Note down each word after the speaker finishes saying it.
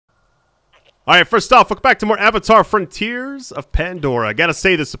Alright, first off, welcome back to more Avatar Frontiers of Pandora. I gotta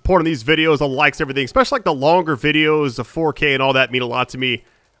say, the support on these videos, the likes, everything, especially like the longer videos, the 4K and all that mean a lot to me.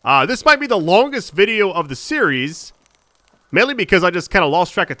 This might be the longest video of the series, mainly because I just kind of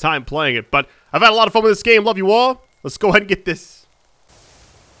lost track of time playing it. But I've had a lot of fun with this game. Love you all. Let's go ahead and get this.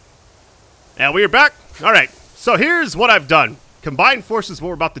 And we are back. Alright, so here's what I've done. Combined forces is what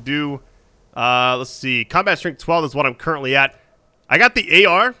we're about to do. Let's see. Combat strength 12 is what I'm currently at. I got the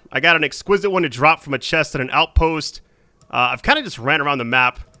AR. I got an exquisite one to drop from a chest at an outpost. I've kind of just ran around the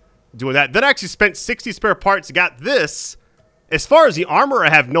map doing that. Then I actually spent 60 spare parts. Got this. As far as the armor, I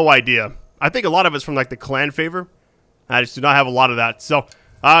have no idea. I think a lot of it's from like the clan favor. I just do not have a lot of that. So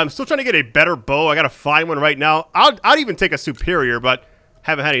I'm still trying to get a better bow. I got to find one right now. I'd even take a superior, but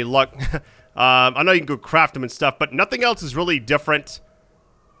haven't had any luck. I know you can go craft them and stuff, but nothing else is really different.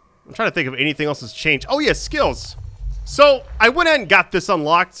 I'm trying to think if anything else has changed. Oh yeah, skills. So, I went ahead and got this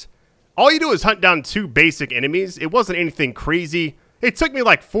unlocked. All you do is hunt down 2 basic enemies. It wasn't anything crazy. It took me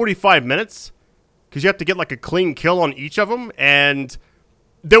like 45 minutes. Because you have to get like a clean kill on each of them. And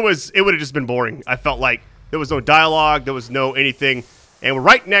it would have just been boring. I felt like there was no dialogue. There was no anything. And we're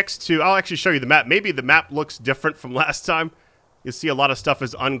right next to... I'll actually show you the map. Maybe the map looks different from last time. You'll see a lot of stuff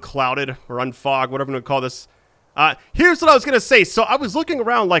is unclouded or unfogged, whatever you want to call this. Here's what I was going to say. So, I was looking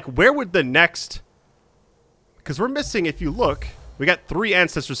around like where would the next... Because we're missing, if you look, we got 3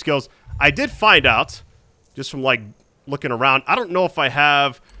 Ancestor skills. I did find out, just from, like, looking around. I don't know if I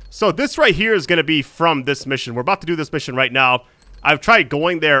have... So this right here is going to be from this mission. We're about to do this mission right now. I've tried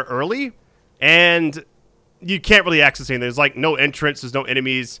going there early, and you can't really access anything. There's, like, no entrance. There's no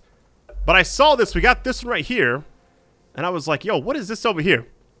enemies. But I saw this. We got this one right here, and I was like, yo, what is this over here?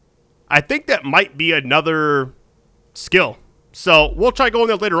 I think that might be another skill. So we'll try going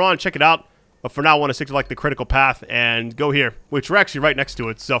there later on, check it out. But for now, I want to stick to like the critical path and go here, which we're actually right next to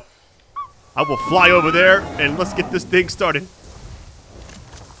it. So I will fly over there and let's get this thing started.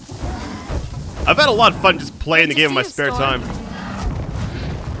 I've had a lot of fun just playing the game in my spare time.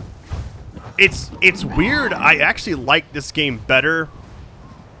 It's weird. I actually like this game better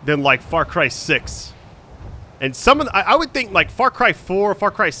than like Far Cry 6. And some of the, I would think like Far Cry 4, Far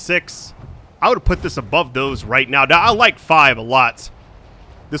Cry 6, I would put this above those right now. Now I like 5 a lot.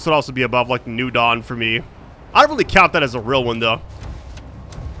 This would also be above, like, New Dawn for me. I don't really count that as a real one, though.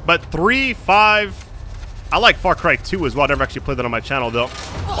 But 3, 5... I like Far Cry 2 as well. I never actually played that on my channel, though.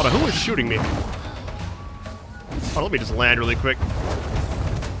 Hold on, who is shooting me? Oh, let me just land really quick.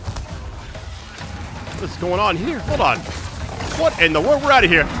 What is going on here? Hold on. What in the world? We're out of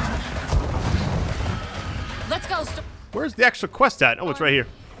here. Let's go. Where's the extra quest at? Oh, it's right here.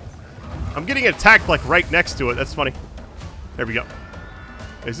 I'm getting attacked, like, right next to it. That's funny. There we go.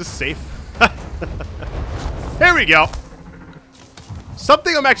 Is this safe? Here we go.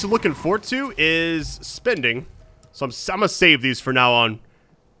 Something I'm actually looking forward to is spending. So I'm going to save these for now on.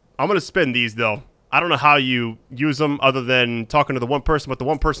 I'm going to spend these, though. I don't know how you use them other than talking to the one person, but the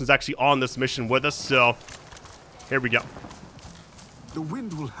one person's actually on this mission with us, so here we go. The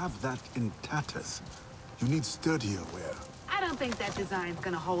wind will have that in tatters. You need sturdier wear. I don't think that design's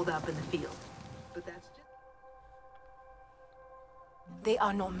gonna hold up in the field, but that's just... They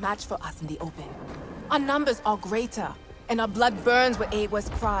are no match for us in the open. Our numbers are greater, and our blood burns with Awa's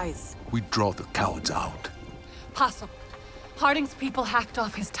cries. We draw the cowards out. Possum. Harding's people hacked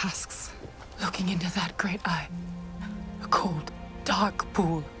off his tusks. Looking into that great eye. A cold, dark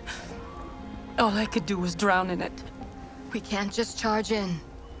pool. All I could do was drown in it. We can't just charge in.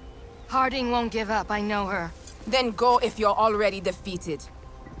 Harding won't give up, I know her. Then go if you're already defeated.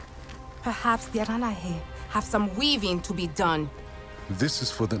 Perhaps the Aranahe have some weaving to be done. This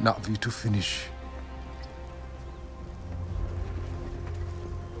is for the Na'vi to finish.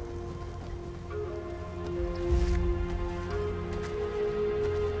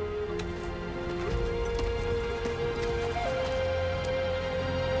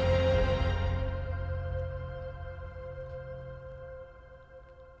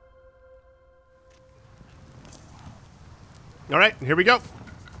 All right, here we go.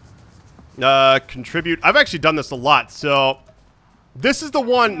 Contribute. I've actually done this a lot, so this is the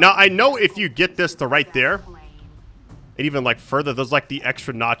one. Now, I know if you get this to right there, and even like further, there's like the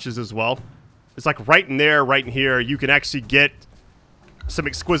extra notches as well. It's like right in there, right in here, you can actually get some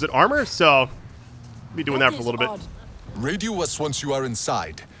exquisite armor, so I'll be doing that for a little bit. Radio us once you are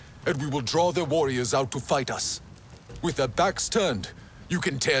inside, and we will draw their warriors out to fight us. With their backs turned, you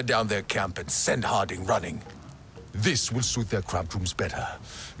can tear down their camp and send Harding running. This will suit their cramped rooms better.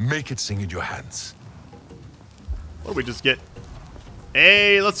 Make it sing in your hands. What do we just get?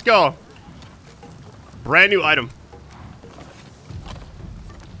 Hey, let's go. Brand new item.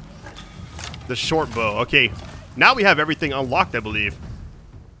 The short bow. Okay. Now we have everything unlocked, I believe.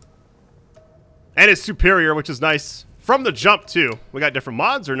 And it's superior, which is nice. From the jump, too. We got different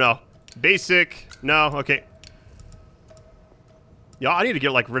mods or no? Basic. No. Okay. Yeah, I need to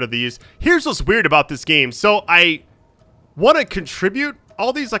get, like, rid of these. Here's what's weird about this game. So, I want to contribute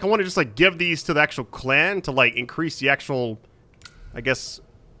all these. Like, I want to just, like, give these to the actual clan to, like, increase the actual, I guess,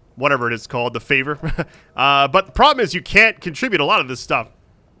 whatever it is called, the favor. But the problem is you can't contribute a lot of this stuff.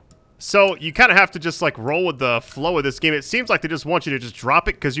 So, you kind of have to just, like, roll with the flow of this game. It seems like they just want you to just drop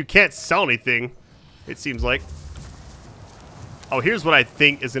it because you can't sell anything, it seems like. Oh, here's what I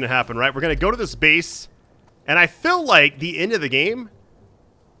think is going to happen, right? We're going to go to this base, and I feel like the end of the game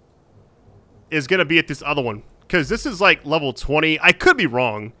is going to be at this other one. Because this is, like, level 20. I could be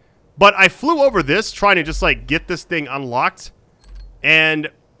wrong, but I flew over this trying to just, like, get this thing unlocked.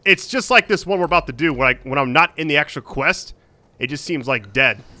 And it's just like this one we're about to do. When I'm not in the actual quest, it just seems, like,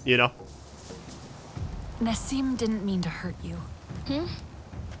 dead, you know? Nassim didn't mean to hurt you. Hmm?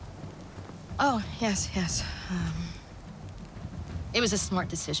 Oh, yes, yes. It was a smart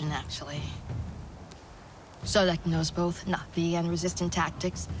decision, actually. Zolek knows both Navi and resistant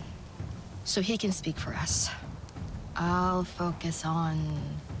tactics, so he can speak for us. I'll focus on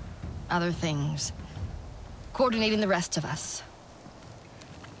other things, coordinating the rest of us.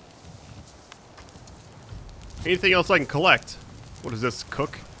 Anything else I can collect? What is this?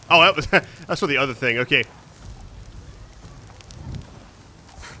 Cook? Oh, that was that's for the other thing. Okay.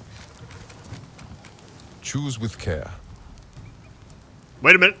 Choose with care.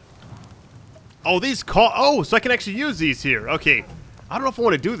 Wait a minute. Oh, these call. Oh, so I can actually use these here. Okay. I don't know if I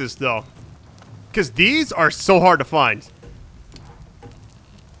want to do this though, because these are so hard to find.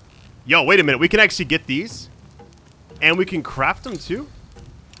 Yo, wait a minute. We can actually get these, and we can craft them too.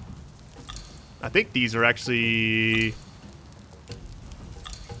 I think these are actually.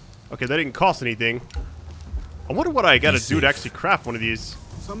 Okay, that didn't cost anything. I wonder what I gotta do to actually craft one of these.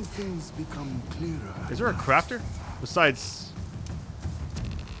 Some things become clearer. Is there a crafter? Besides...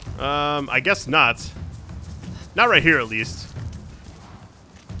 I guess not. Not right here, at least.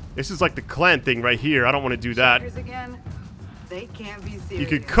 This is like the clan thing right here. I don't want to do that. Again? They can't be serious. You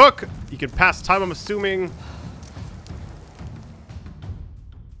can cook. You can pass time, I'm assuming.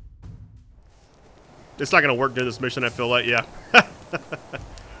 It's not going to work during this mission, I feel like. Yeah.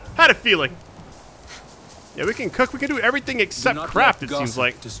 Had a feeling. Yeah, we can cook. We can do everything except craft, it seems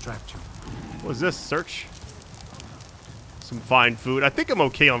like. Distract you. What is this? Search. Some fine food. I think I'm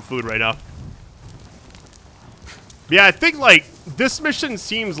okay on food right now. Yeah, I think, like, this mission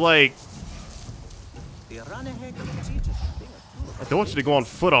seems like... I don't want you to go on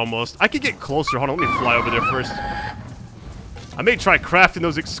foot almost. I could get closer. Hold on, let me fly over there first. I may try crafting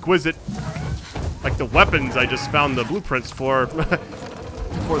those exquisite... like the weapons I just found the blueprints for...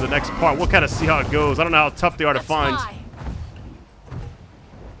 for the next part. We'll kind of see how it goes. I don't know how tough they are to find.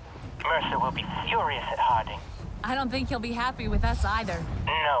 Mercer will be furious at Harding. I don't think he'll be happy with us either.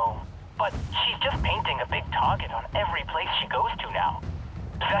 No, but she's just painting a big target on every place she goes to now.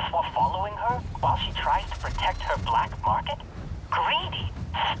 Zess will following her while she tries to protect her black market? Greedy.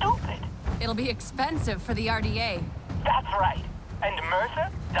 Stupid. It'll be expensive for the RDA. That's right. And Mercer?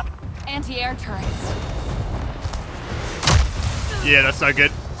 Anti-air turrets. Yeah, that's not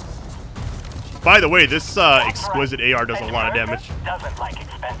good. By the way, this exquisite AR does a lot of damage. Doesn't like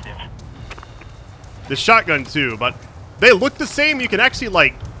expensive. The shotgun too, but they look the same. You can actually,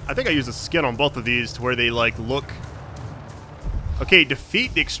 like, I think I use a skin on both of these to where they, like, look. Okay,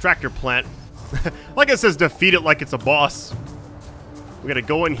 defeat the extractor plant. Like it says, defeat it like it's a boss. We gotta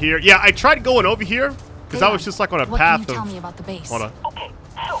go in here. Yeah, I tried going over here because I was just like on a path of. What can you tell me about the base? Hold on. Okay,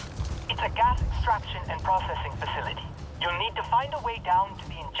 so it's a gas extraction and processing facility. You'll need to find a way down to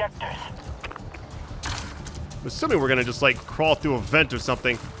the injectors. I'm assuming we're gonna just, like, crawl through a vent or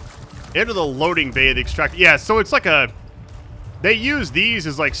something. Into the loading bay of the extractor. Yeah, so it's like a... They use these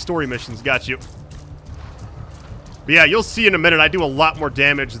as, like, story missions. Got you. But yeah, you'll see in a minute I do a lot more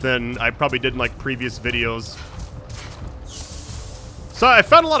damage than I probably did in, like, previous videos. So I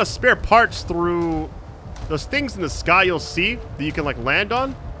found a lot of spare parts through those things in the sky you'll see that you can, like, land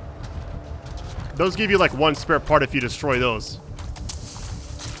on. Those give you, like, one spare part if you destroy those.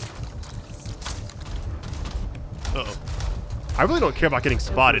 Uh-oh. I really don't care about getting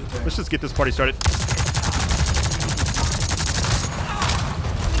spotted. Let's just get this party started.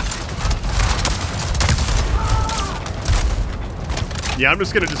 Yeah, I'm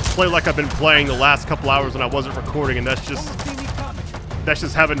just gonna just play like I've been playing the last couple hours when I wasn't recording, and that's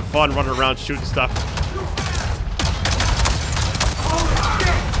just having fun running around shooting stuff.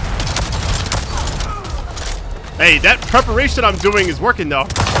 Hey, that preparation I'm doing is working though.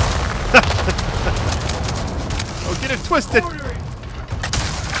 Oh, get it twisted. Let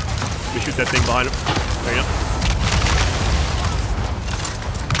me shoot that thing behind him. There you go.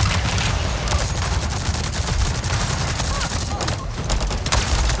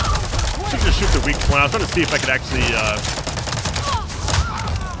 Should just shoot the weak point. I was trying to see if I could actually,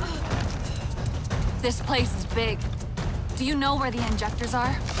 This place is big. Do you know where the injectors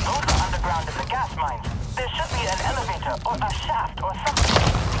are? Those are underground in the gas mines. There should be an elevator or a shaft or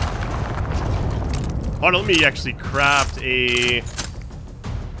something. Hold on, let me actually craft a...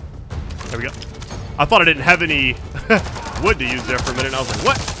 There we go. I thought I didn't have any wood to use there for a minute, and I was like,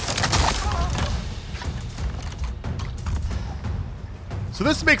 what? So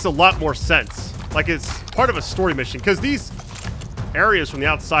this makes a lot more sense. Like, it's part of a story mission, because these areas from the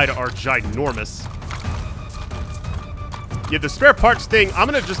outside are ginormous. Yeah, the spare parts thing, I'm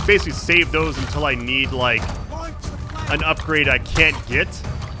going to just basically save those until I need, like, an upgrade I can't get.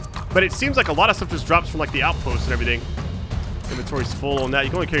 But it seems like a lot of stuff just drops from, like, the outposts and everything. Inventory's full on that. You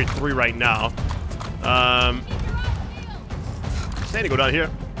can only carry 3 right now. Saying to go down here.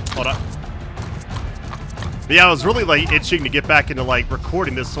 Hold on. But yeah, I was really, like, itching to get back into, like,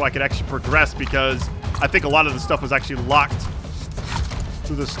 recording this so I could actually progress, because I think a lot of the stuff was actually locked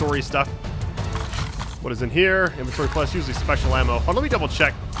through the story stuff. What is in here? Inventory plus, usually special ammo. Oh, let me double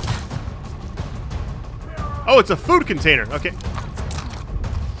check. Oh, it's a food container. Okay.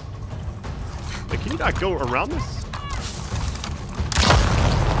 Wait, can you not go around this?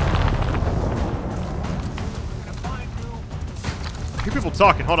 I hear people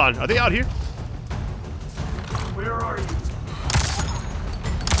talking. Hold on. Are they out here? Where are you?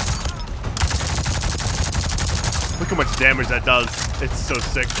 Look how much damage that does. It's so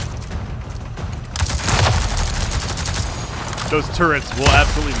sick. Those turrets will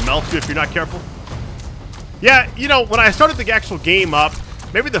absolutely melt you if you're not careful. Yeah, you know, when I started the actual game up,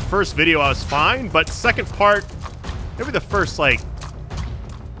 maybe the first video I was fine, but second part, maybe the first, like,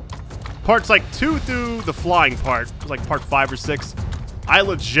 parts like 2 through the flying part, like part 5 or 6, I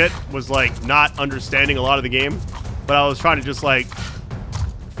legit was, like, not understanding a lot of the game, but I was trying to just, like,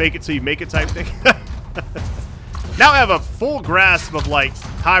 fake it till you make it type thing. Now I have a full grasp of, like,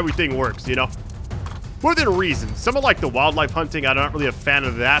 how everything works, you know? Within reason. Some of, like, the wildlife hunting, I'm not really a fan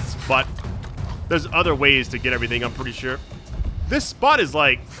of that, but there's other ways to get everything, I'm pretty sure. This spot is,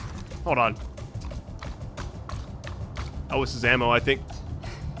 like... Hold on. Oh, this is ammo, I think.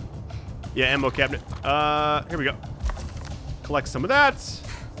 Yeah, ammo cabinet. Here we go. Collect some of that.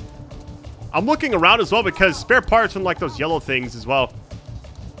 I'm looking around as well because spare parts from, like, those yellow things as well.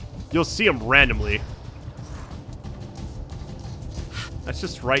 You'll see them randomly. That's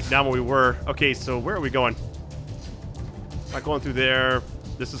just right down where we were. Okay, so where are we going? Not going through there.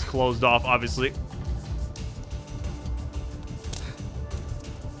 This is closed off, obviously.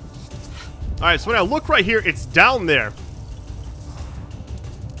 Alright, so when I look right here, it's down there.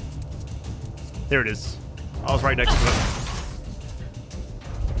 There it is. I was right next to it.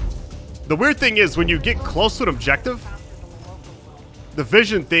 The weird thing is, when you get close to an objective, the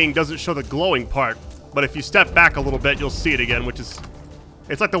vision thing doesn't show the glowing part. But if you step back a little bit, you'll see it again, which is...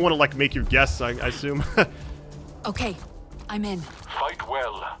 It's like the one to, like, make you guess, I assume. Okay, I'm in. Fight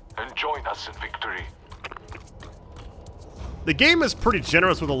well and join us in victory. The game is pretty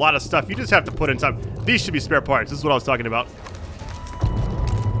generous with a lot of stuff. You just have to put in time. These should be spare parts. This is what I was talking about.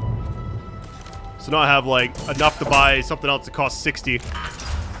 So now I have, like, enough to buy something else that costs 60.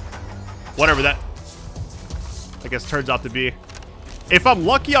 Whatever that, I guess, turns out to be. If I'm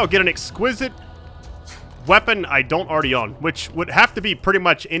lucky, I'll get an exquisite weapon I don't already own, which would have to be pretty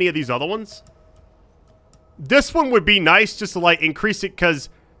much any of these other ones. This one would be nice just to, like, increase it, because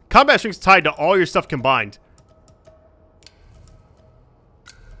combat strength's tied to all your stuff combined.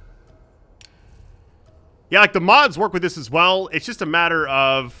 Yeah, like, the mods work with this as well. It's just a matter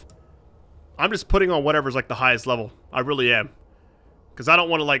of... I'm just putting on whatever's, like, the highest level. I really am. Because I don't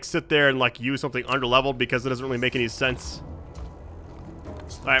want to, like, sit there and, like, use something under-leveled, because it doesn't really make any sense.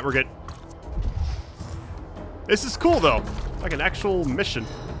 Alright, we're good. This is cool, though. It's like an actual mission.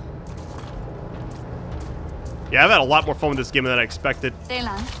 Yeah, I've had a lot more fun with this game than I expected.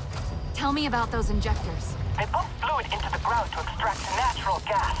 Delan, tell me about those injectors. They pump fluid into the ground to extract natural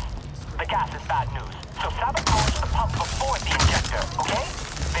gas. The gas is bad news, so sabotage the pump before the injector, okay?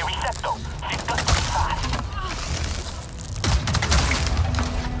 They reset though, so you've got to be fast.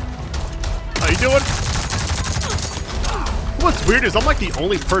 How you doing? What's weird is I'm like the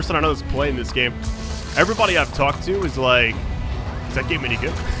only person I know that's playing this game. Everybody I've talked to is like, is that game any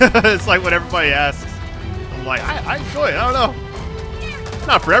good? It's like what everybody asks. I'm like, I enjoy it. I don't know.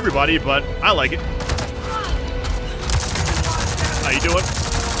 Not for everybody, but I like it. How you doing?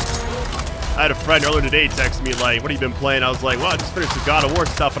 I had a friend earlier today text me like, what have you been playing? I was like, well, I just finished the God of War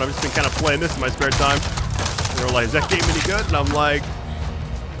stuff, and I've just been kind of playing this in my spare time. And they were like, is that game any good? And I'm like,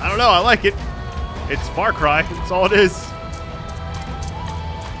 I don't know, I like it. It's Far Cry, that's all it is.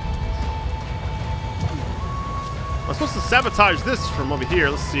 I'm supposed to sabotage this from over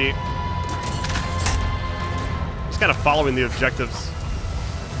here, let's see. Just kind of following the objectives.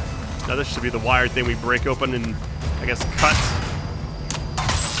 Now this should be the wired thing we break open and, I guess, cut.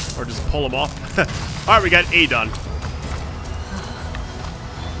 Or just pull them off. Alright, we got A done.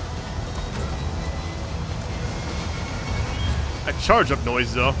 A charge up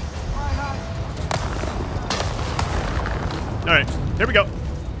noise, though. Alright, here we go.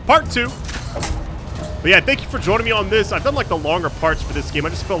 Part 2. But yeah, thank you for joining me on this. I've done like the longer parts for this game. I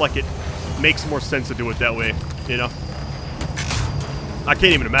just feel like it makes more sense to do it that way, you know? I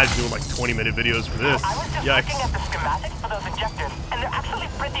can't even imagine doing like 20-minute videos for this. I was just looking at the schematics for those injectors, and they're actually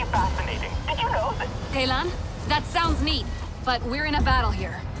pretty fascinating. Did you know that? Taelan, that sounds neat, but we're in a battle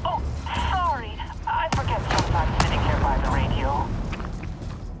here. Oh, sorry. I forget sometimes sitting here by the radio.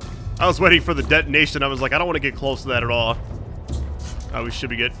 I was waiting for the detonation. I was like, I don't want to get close to that at all. Oh, we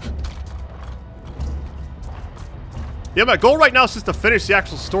should be good. Yeah, my goal right now is just to finish the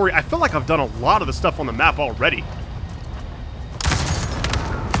actual story. I feel like I've done a lot of the stuff on the map already.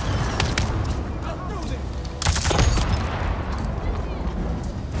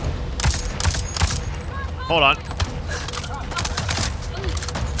 Hold on.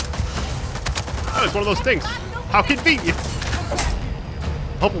 Oh, it's one of those things. How convenient.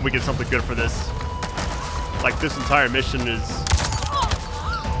 Hoping we get something good for this. Like, this entire mission is...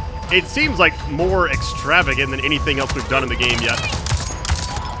 It seems like more extravagant than anything else we've done in the game yet.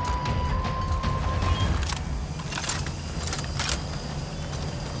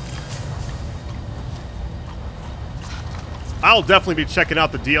 I'll definitely be checking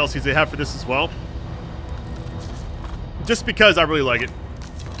out the DLCs they have for this as well. Just because I really like it.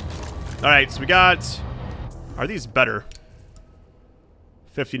 Alright, so we got... Are these better?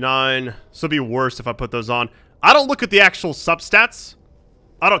 59. This would be worse if I put those on. I don't look at the actual substats.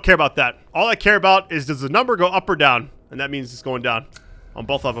 I don't care about that. All I care about is, does the number go up or down? And that means it's going down on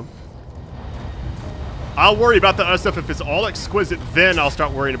both of them. I'll worry about the other stuff if it's all exquisite, then I'll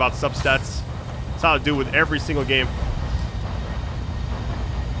start worrying about substats. That's how I do with every single game.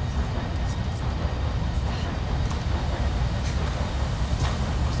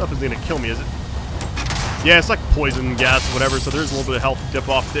 Stuff isn't gonna kill me, is it? Yeah, it's like poison gas or whatever, so there's a little bit of health dip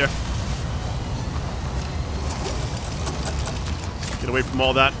off there. Get away from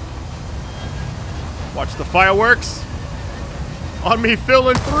all that. Watch the fireworks. On me, Phil,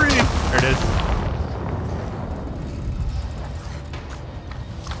 in 3. There it is.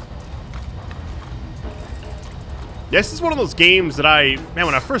 Yeah, this is one of those games that man,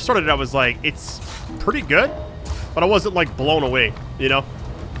 when I first started it, I was like, it's pretty good, but I wasn't like blown away, you know?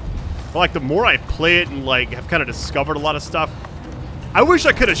 But like the more I play it and like have kind of discovered a lot of stuff, I wish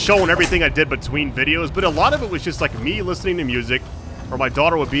I could have shown everything I did between videos, but a lot of it was just like me listening to music, or my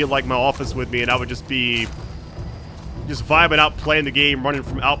daughter would be in like my office with me and I would just be just vibing out, playing the game, running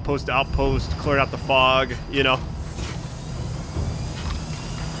from outpost to outpost, clearing out the fog, you know.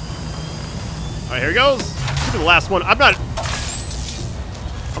 Alright, here it goes. This will be the last one. I'm not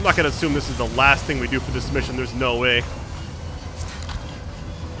gonna assume this is the last thing we do for this mission. There's no way.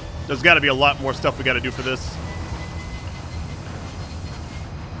 There's got to be a lot more stuff we got to do for this.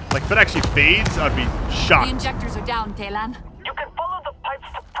 Like, if it actually fades, I'd be shocked. The injectors are down, Taelan. You can follow the pipes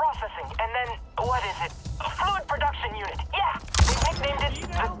to processing, and then, what is it? A fluid production unit. Yeah, they nicknamed it the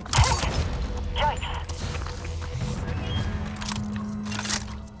tank. Yikes.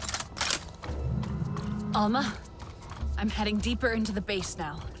 Alma, I'm heading deeper into the base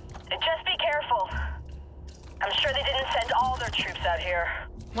now. Just be careful. I'm sure they didn't send all their troops out here.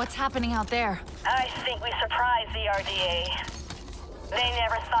 What's happening out there? I think we surprised the RDA. They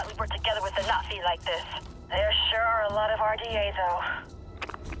never thought we were together with a Nazi like this. There sure are a lot of RDA, though.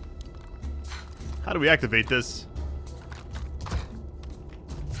 How do we activate this?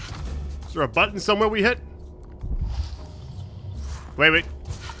 Is there a button somewhere we hit? Wait.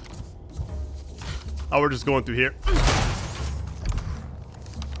 Oh, we're just going through here.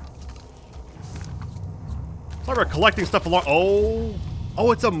 Thought we were collecting stuff along.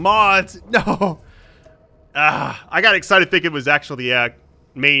 Oh, it's a mod. No. I got excited thinking it was actually the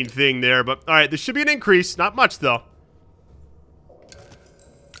main thing there. But, all right, there should be an increase. Not much, though.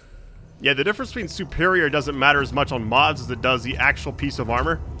 Yeah, the difference between superior doesn't matter as much on mods as it does the actual piece of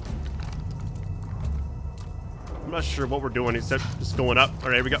armor. I'm not sure what we're doing except just going up. All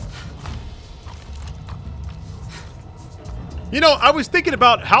right, here we go. You know, I was thinking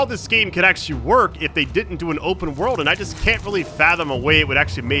about how this game could actually work if they didn't do an open world, and I just can't really fathom a way it would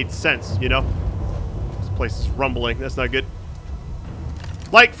actually make sense, you know? This place is rumbling. That's not good.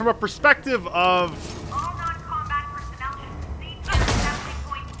 Like, from a perspective of... All non-combat personnel should proceed to the assembly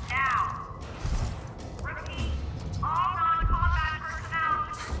point now. Repeat, all non-combat personnel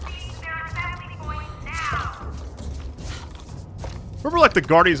should proceed to their assembly point now. Remember, like, the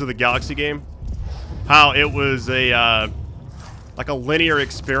Guardians of the Galaxy game? How it was a, like a linear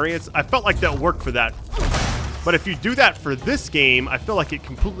experience? I felt like that worked for that. But if you do that for this game, I feel like it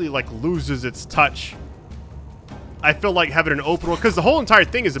completely, like, loses its touch. I feel like having an open world, because the whole entire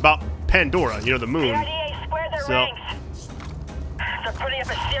thing is about Pandora, you know, the moon. The RDA squared their ranks. They're putting up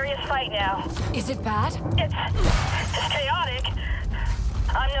a serious fight now. Is it bad? It's chaotic.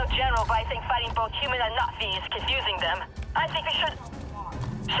 I'm no general, but I think fighting both human and Nazi is confusing them. I think we should...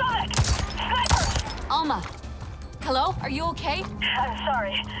 Sonic! Sniper! Alma. Hello? Are you okay? I'm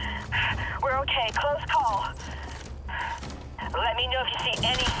sorry. We're okay. Close call. Let me know if you see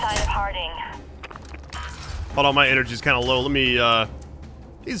any sign of Harding. Hold on, my energy's kind of low. Let me,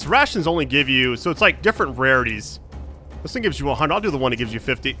 these rations only give you... So it's like different rarities. This thing gives you 100. I'll do the one that gives you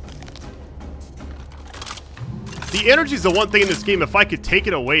 50. The energy's the one thing in this game. If I could take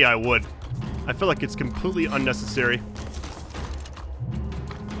it away, I would. I feel like it's completely unnecessary.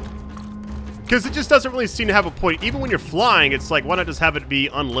 Because it just doesn't really seem to have a point. Even when you're flying, it's like, why not just have it be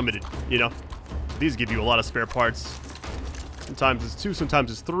unlimited, you know? These give you a lot of spare parts. Sometimes it's 2, sometimes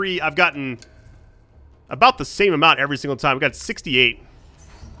it's 3. I've gotten about the same amount every single time. I've got 68.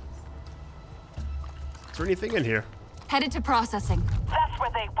 Is there anything in here? Headed to processing. That's where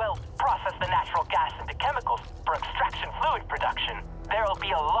they will process the natural gas into chemicals for extraction fluid production. There'll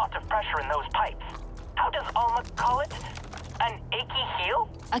be a lot of pressure in those pipes. How does Alma call it? An achy heel?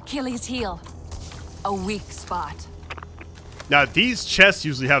 Achilles heel. A weak spot. Now, these chests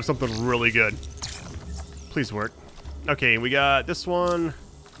usually have something really good. Please work. Okay, we got this one.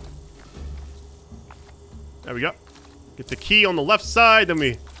 There we go. Get the key on the left side, then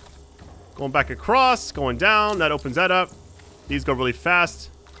we going back across, going down. That opens that up. These go really fast.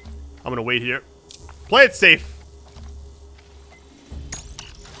 I'm gonna wait here. Play it safe.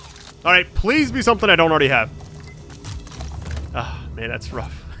 All right, please be something I don't already have. Ah, man, that's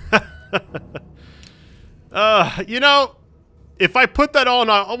rough. You know, if I put that on,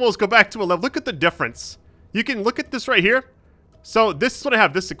 I'll almost go back to 11. Look at the difference. You can look at this right here. So this is what I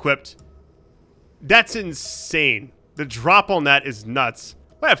have this equipped. That's insane. The drop on that is nuts.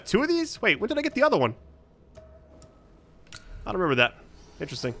 I have 2 of these? Wait, when did I get the other one? I don't remember that.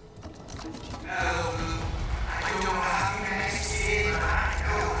 Interesting.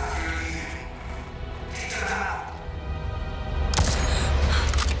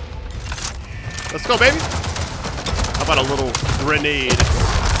 Let's go, baby. How about a little grenade?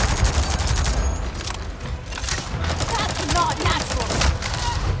 That's not natural.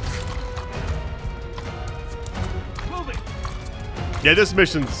 Yeah, this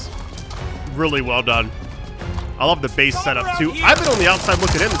mission's really well done. I love the base setup, too. I've been on the outside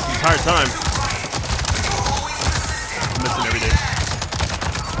looking in this entire time. I'm missing everything.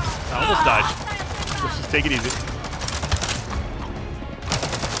 I almost died. Let's just take it easy.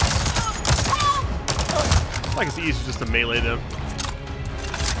 I guess it's easier just to melee them.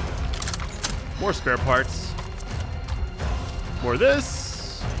 More spare parts. More of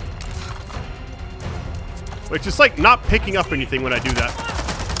this. Which is like not picking up anything when I do that.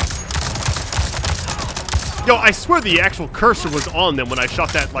 Yo, I swear the actual cursor was on them when I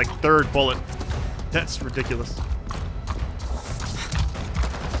shot that like 3rd bullet. That's ridiculous.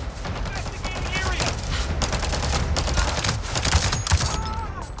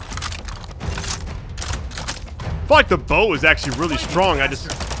 I feel like the bow is actually really strong. I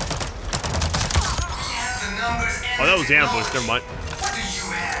just... Oh, that was the ambush. Never mind. What do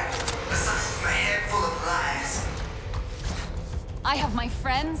you have? Besides my head full of lies. I have my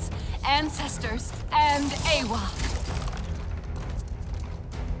friends, ancestors, and Awa.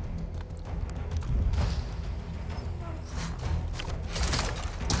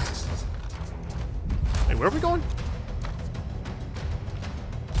 Hey, where are we going?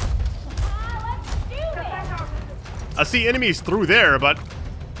 I see enemies through there, but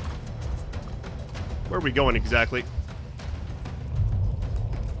where are we going exactly?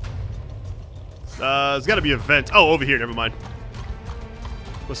 There's got to be a vent. Oh, over here. Never mind.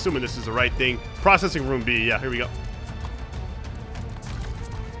 I'm assuming this is the right thing. Processing room B. Yeah, here we go.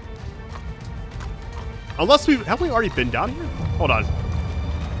 Unless have we already been down here? Hold on.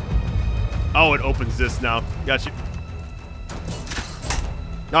 Oh, it opens this now. Got you.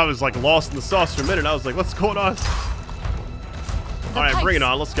 I was like lost in the sauce for a minute. I was like, what's going on? All right, bring it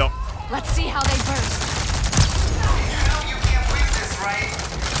on. Let's go. Let's see how they burst. You know you can't win this, right?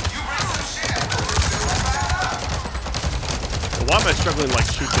 You bring some shit. Why am I struggling to, like,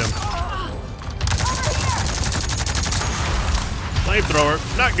 shoot them? Flamethrower.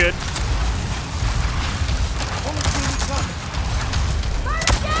 Not good.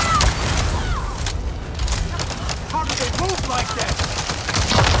 How do they move like that?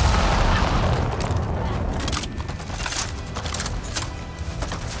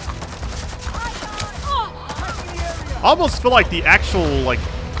 I almost feel like the actual, like,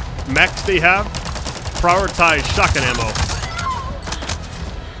 mechs they have prioritize shotgun ammo.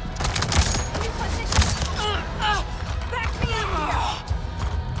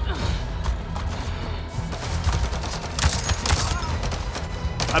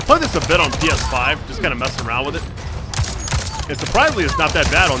 I played this a bit on PS5, just kind of messing around with it. And surprisingly, it's not that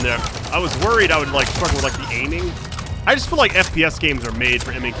bad on there. I was worried I would, like, struggle with, like, the aiming. I just feel like FPS games are made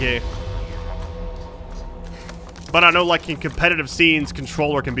for M&K. But I know, like, in competitive scenes,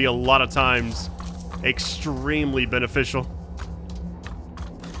 controller can be a lot of times extremely beneficial.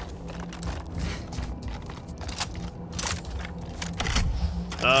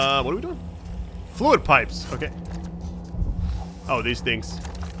 What are we doing? Fluid pipes. Okay. Oh, these things.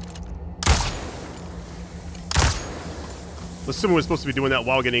 Assuming we're supposed to be doing that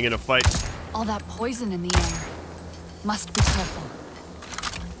while getting in a fight. All that poison in the air. Must be careful.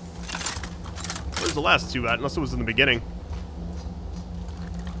 Where's the last two at? Unless it was in the beginning.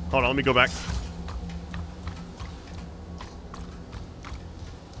 Hold on, let me go back.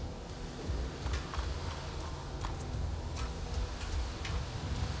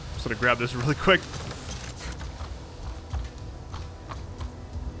 Just gonna grab this really quick.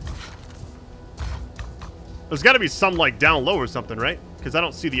 There's gotta be some, like, down low or something, right? Because I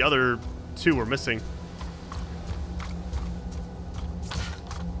don't see the other two we're missing.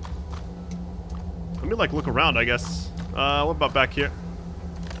 Let me, like, look around, I guess. What about back here?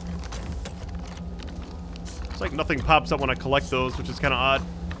 It's like nothing pops up when I collect those, which is kind of odd.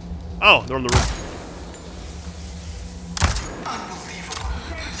 Oh, they're on the roof. Unbelievable.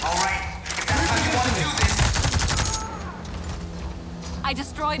 All right, if that's how you want to do this. I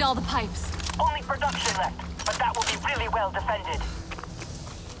destroyed all the pipes. Only production left, but that will be really well defended.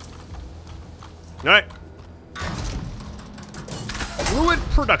 All right. Fluid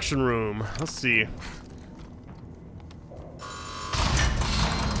production room. Let's see.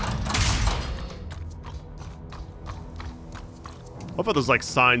 Hopefully there's, like,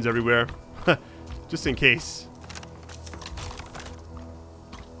 signs everywhere. Just in case.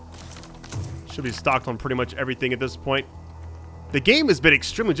 Should be stocked on pretty much everything at this point. The game has been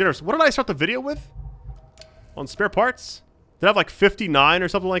extremely generous. What did I start the video with? On spare parts? Did I have, like, 59 or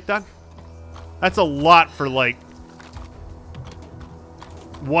something like that? That's a lot for, like,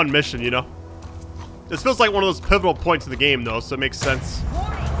 one mission, you know? This feels like one of those pivotal points of the game, though, so it makes sense.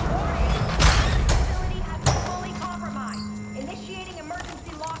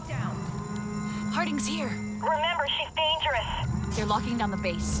 Harding's here. Remember, she's dangerous. They're locking down the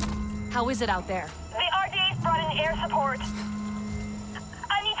base. How is it out there? The RDA's brought in air support.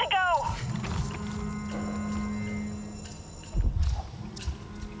 I need to go.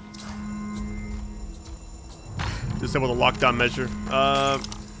 Disable the lockdown measure.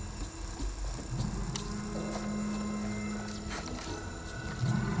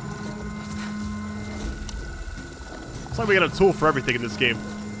 It's like we got a tool for everything in this game.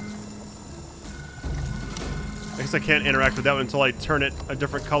 I guess I can't interact with that one until I turn it a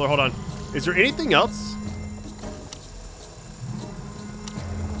different color. Hold on. Is there anything else?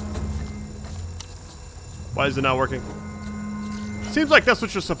 Why is it not working? Seems like that's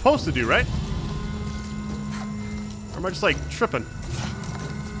what you're supposed to do, right? Or am I just, like, tripping?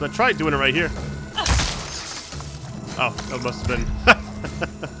 I tried doing it right here. Oh, that must have been...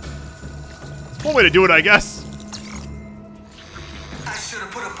 It's one way to do it, I guess. I should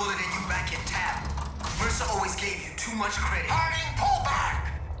have put a bullet in you back in Tab. Mercer always gave you too much credit. Harding, pull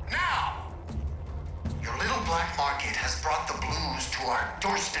back! Now! Your little black market has brought the blues to our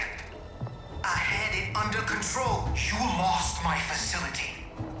doorstep. I had it under control. You lost my facility.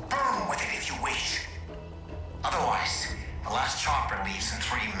 Burn with it if you wish. Otherwise, the last chopper leaves in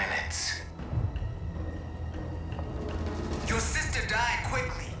 3 minutes. Your sister died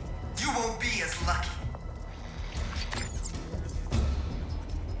quickly. You won't be as lucky.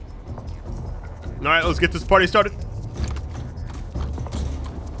 All right, let's get this party started.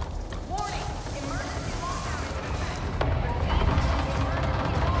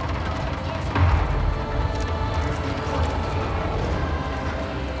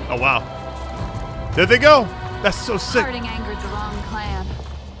 Oh, wow. There they go. That's so sick. Harding angered the wrong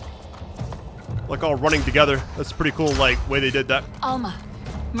like all running together. That's pretty cool, like way they did that. Alma,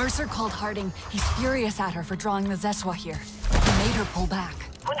 Mercer called Harding. He's furious at her for drawing the Zeswa here. He made her pull back.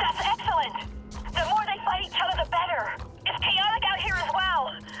 Well, that's excellent. The more they fight each other, the better. It's chaotic out here as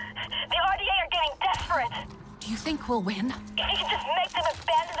well. The RDA are getting desperate. Do you think we'll win? If you can just make them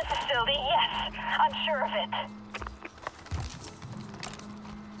abandon the facility, yes, I'm sure of it.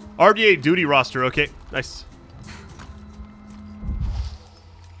 RDA duty roster, okay, nice.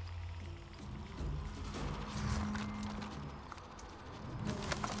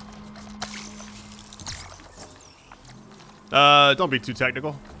 Don't be too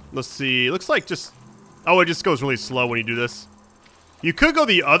technical. Let's see. Looks like just... Oh, it just goes really slow when you do this. You could go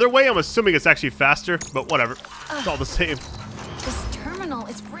the other way. I'm assuming it's actually faster, but whatever. It's all the same. This terminal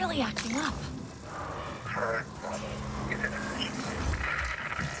is really acting up.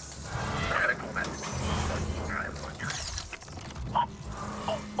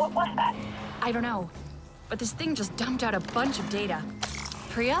 What was that? I don't know, but this thing just dumped out a bunch of data.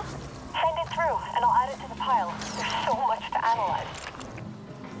 Priya? Send it through, and I'll add it to the pile. There's so much to analyze.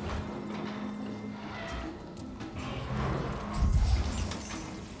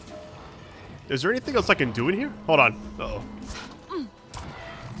 Is there anything else I can do in here? Hold on. Uh-oh.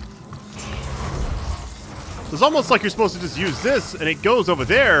 It's almost like you're supposed to just use this, and it goes over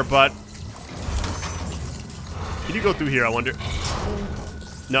there, but... Can you go through here, I wonder?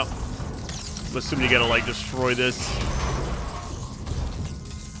 No. I'm assuming you gotta, like, destroy this.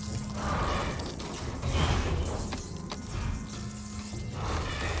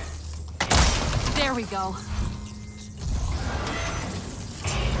 There we go.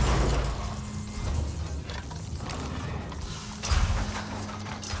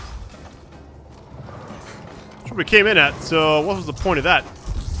 That's where we came in at, so what was the point of that?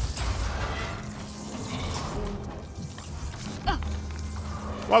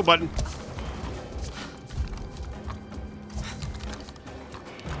 Wrong button.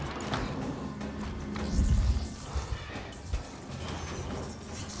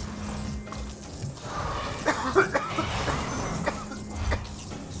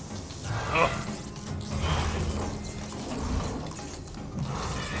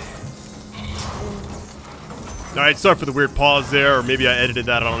 Alright, sorry for the weird pause there, or maybe I edited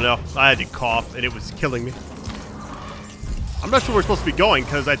that, I don't know. I had to cough, and it was killing me. I'm not sure where we're supposed to be going,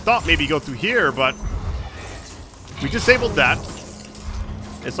 because I thought maybe go through here, but... We disabled that.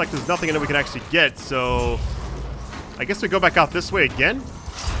 It's like there's nothing in it we can actually get, so... I guess we go back out this way again?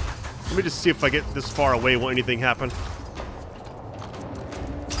 Let me just see if I get this far away, will anything happen?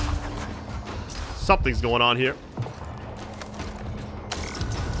 Something's going on here.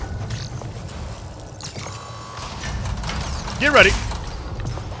 Get ready.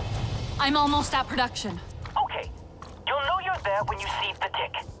 I'm almost at production. Okay. You'll know you're there when you see the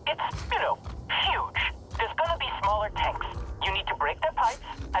tick. It's, you know, huge. There's gonna be smaller tanks. You need to break their pipes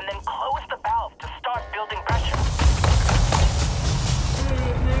and then close the valve to start building pressure.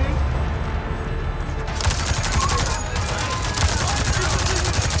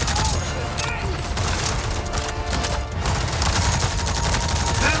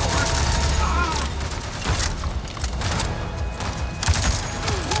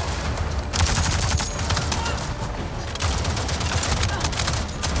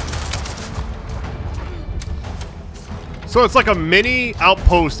 So it's like a mini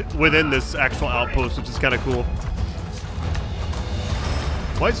outpost within this actual outpost, which is kind of cool.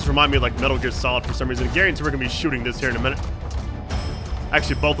 Why does this remind me of like Metal Gear Solid for some reason? I guarantee we're going to be shooting this here in a minute.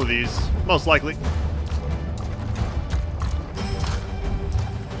 Actually, both of these, most likely.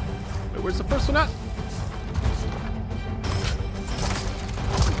 Wait, where's the first one at?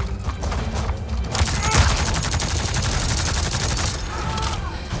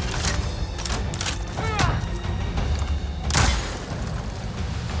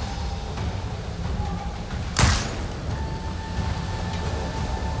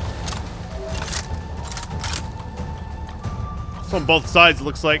 On both sides, it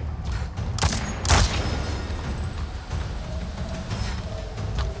looks like.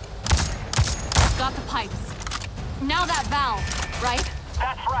 Got the pipes. Now that valve, right?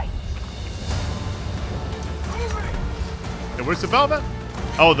 That's right. And where's the valve at?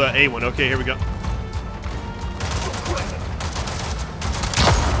 Oh, the A one. Okay, here we go.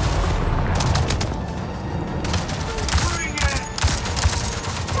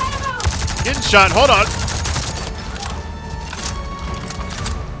 Getting shot. Hold on.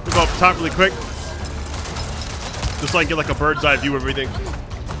 Go up top really quick. Just so I can get like a bird's eye view of everything.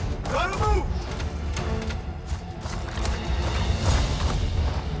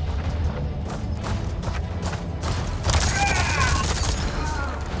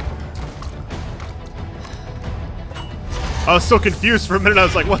 I was so confused for a minute. I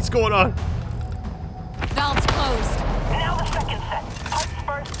was like, what's going on? Valve's closed. Now the second set. Pipes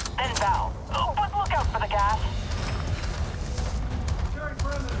first, then valve. Oh, but look out for the gas.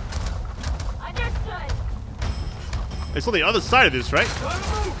 Understood. It's on the other side of this, right?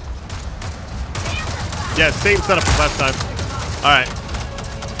 Yeah, same setup as last time. Alright.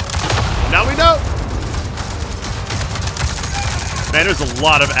 Now we know. Man, there's a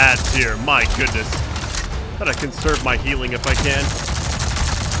lot of ads here. My goodness. Gotta conserve my healing if I can.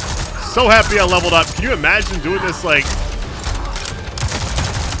 So happy I leveled up. Can you imagine doing this, like...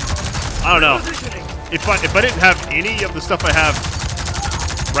 I don't know. If I didn't have any of the stuff I have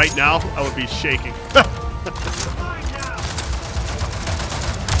right now, I would be shaking.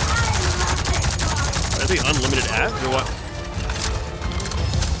 Are they unlimited ads or what?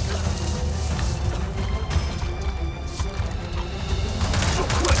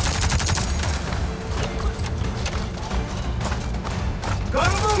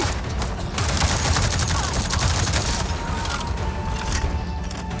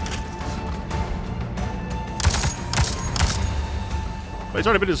 Wait, it's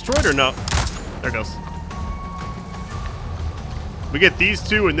already been destroyed or no? There it goes. We get these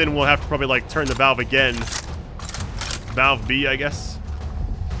two, and then we'll have to probably, like, turn the valve again. Valve B, I guess.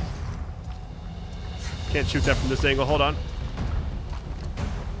 Can't shoot that from this angle. Hold on.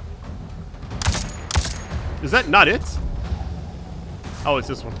 Is that not it? Oh, it's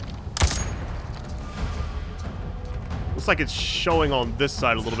this one. Looks like it's showing on this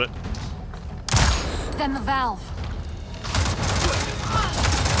side a little bit. Then the valve.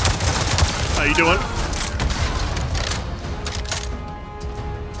 How you doing?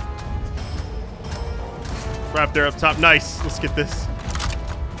 Right there up top. Nice. Let's get this.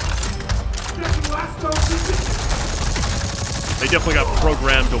 They definitely got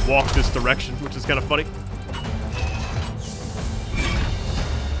programmed to walk this direction, which is kind of funny.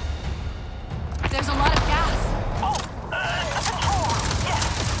 There's a lot of gas. Oh, the control. Yes,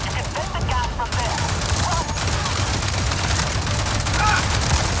 you can vent the gas from there.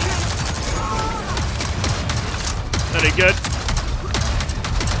 That ain't good.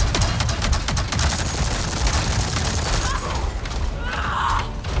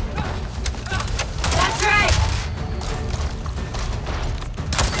 That's right.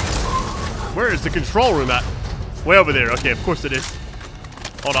 Where is the control room at? Way over there. Okay, of course it is.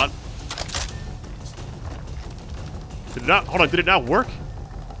 Hold on. Did it not? Hold on. Did it not work?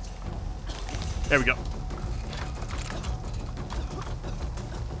 There we go.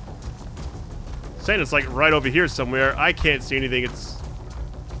 Saying it's like right over here somewhere. I can't see anything. It's...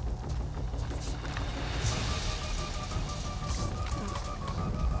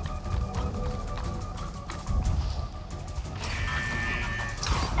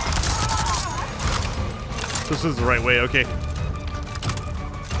 This is the right way. Okay.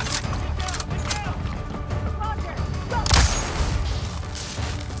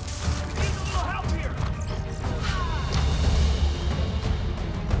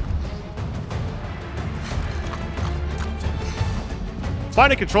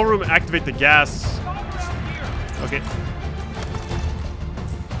 Find a control room and activate the gas. Okay.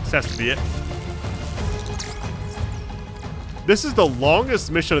 This has to be it. This is the longest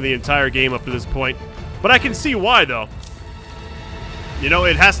mission of the entire game up to this point. But I can see why, though. You know,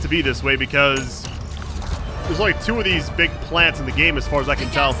 it has to be this way because there's only 2 of these big plants in the game as far as I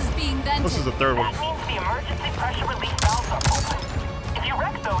can tell. This is the third one. That means the emergency pressure relief valves are open. If you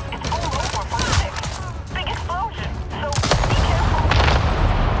wreck those, it's all over for the 6. Big explosion, so be careful.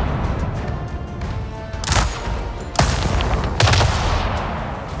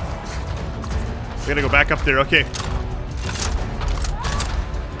 We gotta go back up there. Okay.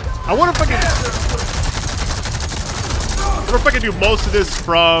 I wonder if I can do most of this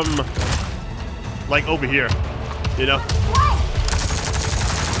from, like, over here, you know?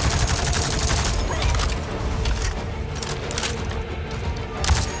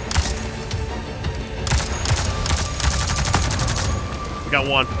 We got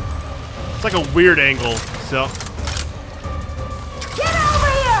one. It's like a weird angle, so. Get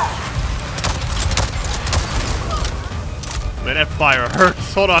over here! Man, that fire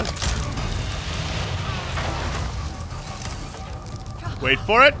hurts. Hold on. Wait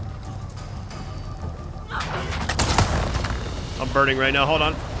for it. I'm burning right now. Hold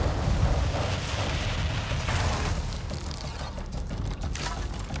on.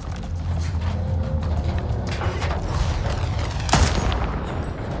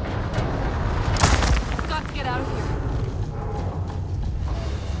 Got to get out of here.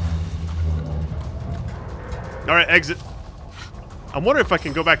 All right, exit. I'm wondering if I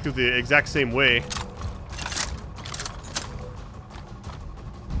can go back through the exact same way.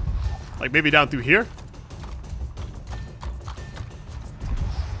 Like maybe down through here?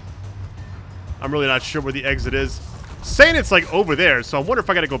 I'm really not sure where the exit is. Saying it's like over there, so I wonder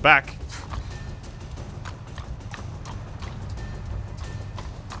if I gotta go back.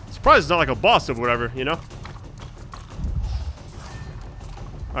 Surprised it's not like a boss or whatever, you know?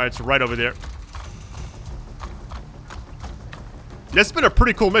 Alright, it's right over there. This has been a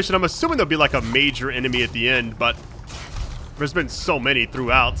pretty cool mission. I'm assuming there'll be like a major enemy at the end, but there's been so many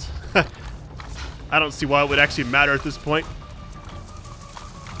throughout. I don't see why it would actually matter at this point.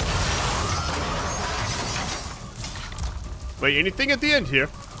 Wait, anything at the end here?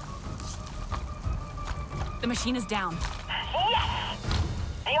 The machine is down. Yes!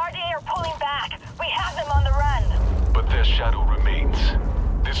 The RDA are pulling back. We have them on the run. But their shadow remains.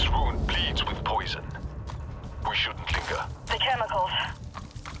 This ruin bleeds with poison. We shouldn't linger. The chemicals.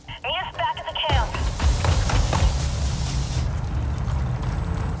 Meet us back at the camp.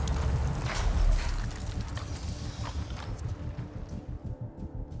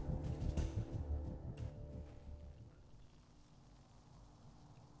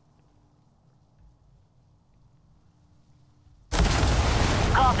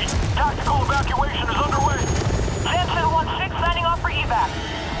 Copy. Tactical evacuation is underway. Jensen 1-6 signing off for evac.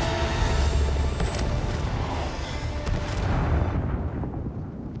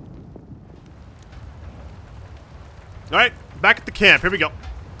 Alright, back at the camp. Here we go.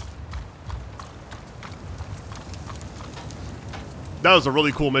 That was a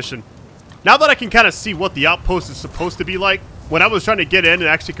really cool mission. Now that I can kind of see what the outpost is supposed to be like, when I was trying to get in and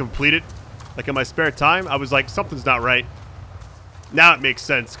actually complete it, like in my spare time, I was like, something's not right. Now it makes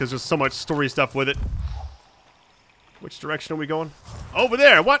sense, because there's so much story stuff with it. Which direction are we going? Over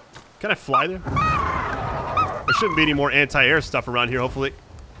there! What? Can I fly there? There shouldn't be any more anti-air stuff around here, hopefully.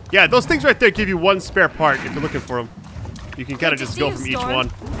 Yeah, those things right there give you one spare part if you're looking for them. You can kind of just go from each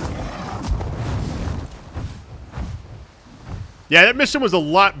one. Yeah, that mission was a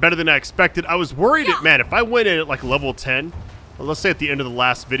lot better than I expected. I was worried that, man, if I went in at like level 10, or let's say at the end of the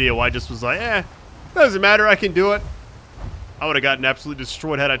last video, I just was like, doesn't matter, I can do it. I would have gotten absolutely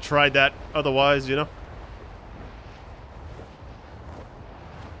destroyed had I tried that otherwise, you know?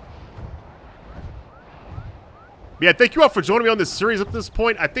 Yeah, thank you all for joining me on this series up to this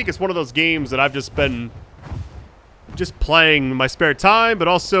point. I think it's one of those games that I've just been playing in my spare time, but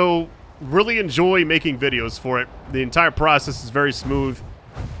also really enjoy making videos for it. The entire process is very smooth.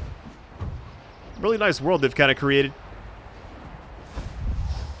 Really nice world they've kind of created.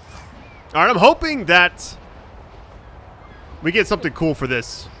 Alright, I'm hoping that we get something cool for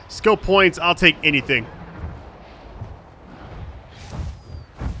this. Skill points, I'll take anything.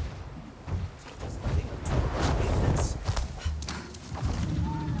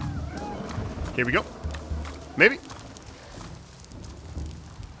 Here we go. Maybe.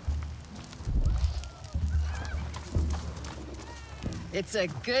 It's a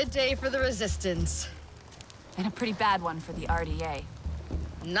good day for the Resistance. And a pretty bad one for the RDA.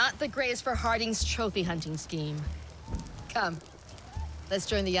 Not the greatest for Harding's trophy hunting scheme. Come, let's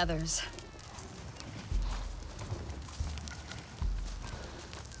join the others.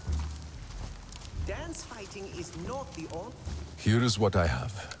 Dance fighting is not the only... Here is what I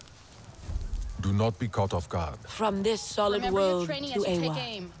have. Do not be caught off guard. From this solid Remember your world training to as you take Awa,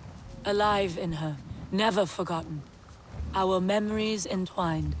 aim. alive in her, never forgotten. Our memories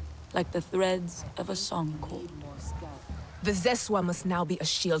entwined, like the threads of a song cord. The Zeswa must now be a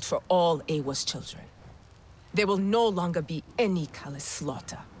shield for all Awa's children. There will no longer be any callous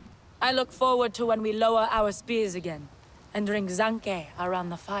slaughter. I look forward to when we lower our spears again, and drink Zanke around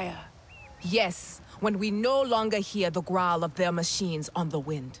the fire. Yes, when we no longer hear the growl of their machines on the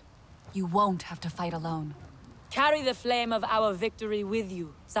wind. You won't have to fight alone. Carry the flame of our victory with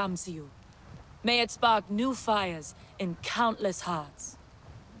you, Samsiu. May it spark new fires in countless hearts.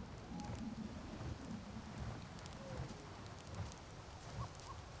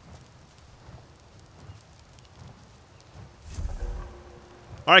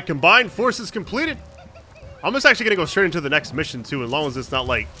 Alright, combined forces completed. I'm just actually going to go straight into the next mission, too, as long as it's not,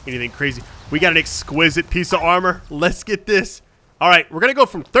 like, anything crazy. We got an exquisite piece of armor. Let's get this. Alright, we're going to go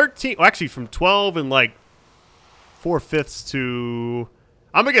from 13, well, actually from 12 and, like, 4/5 to,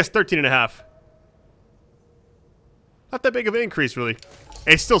 I'm going to guess 13.5. Not that big of an increase, really.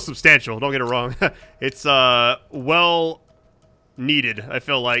 It's still substantial, don't get it wrong. It's, well needed, I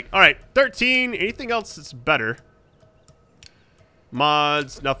feel like. Alright, 13. Anything else that's better?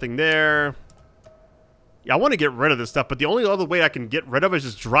 Mods, nothing there. Yeah, I want to get rid of this stuff, but the only other way I can get rid of it is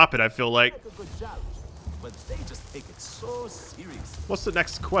just drop it, I feel like. But they just take it so serious. What's the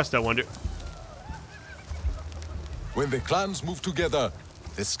next quest, I wonder? When the clans move together,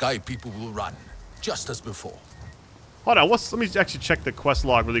 The Sky People will run, just as before. Hold on, let me actually check the quest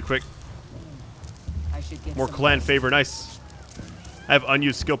log really quick. More clan favor, nice. I have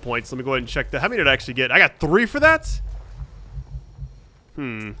unused skill points. Let me go ahead and check that. How many did I actually get? I got 3 for that?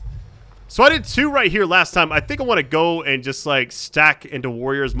 So I did 2 right here last time. I think I want to go and just like stack into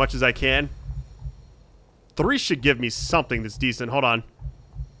warrior as much as I can. 3 should give me something that's decent. Hold on.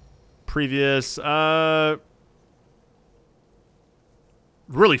 Previous, really,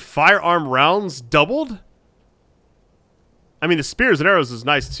 firearm rounds doubled? I mean, the spears and arrows is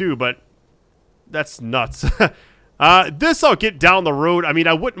nice too, but that's nuts. This I'll get down the road. I mean,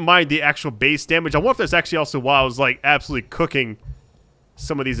 I wouldn't mind the actual base damage. I wonder if that's actually also why I was like absolutely cooking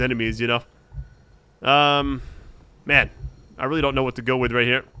some of these enemies, you know? Man, I really don't know what to go with right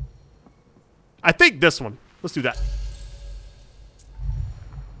here. I think this one. Let's do that.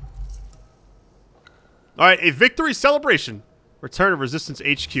 Alright, a victory celebration. Return of Resistance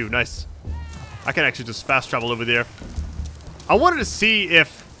HQ. Nice. I can actually just fast travel over there. I wanted to see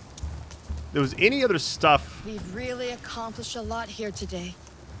if there was any other stuff. We've really accomplished a lot here today.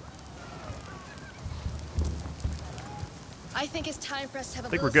 I think it's time for us to have a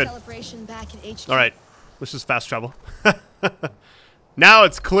little celebration back at HQ. Alright, let's just fast travel. Now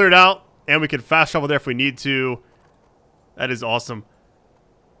it's cleared out, and we can fast travel there if we need to. That is awesome.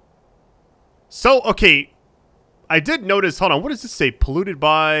 So, okay, I did notice, hold on, what does this say? Polluted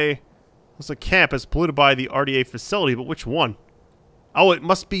by, what's a camp is polluted by the RDA facility, but which one? Oh, it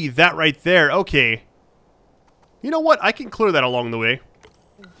must be that right there. Okay. You know what? I can clear that along the way.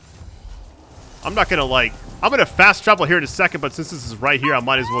 I'm not going to, like, I'm going to fast travel here in a second, but since this is right here, I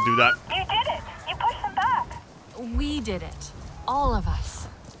might as well do that. You did it. You pushed them back. We did it. All of us.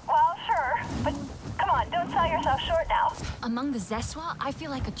 Well, sure, but come on, don't sell yourself short now. Among the Zeswa, I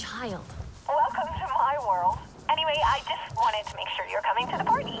feel like a child. Welcome to my world. Anyway, I just wanted to make sure you're coming to the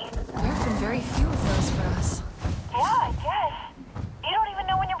party. There have been very few of those for us. Yeah, I guess. You don't even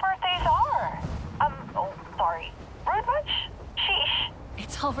know when your birthdays are. Oh, sorry. Rude much? Sheesh.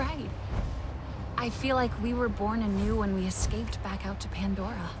 It's all right. I feel like we were born anew when we escaped back out to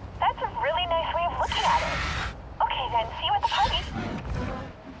Pandora. That's a really nice way of looking at it. Okay, then, see you at the party.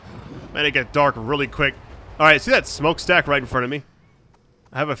 Man, it got dark really quick. Alright, see that smokestack right in front of me?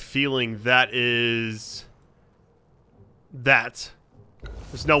 I have a feeling that is... that.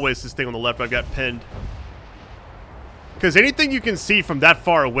 There's no way it's this thing on the left I've got pinned. Because anything you can see from that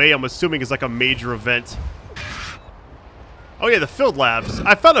far away, I'm assuming is like a major event. Oh yeah, the field labs.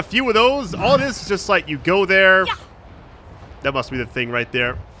 I found a few of those. All it is just like you go there. Yeah. That must be the thing right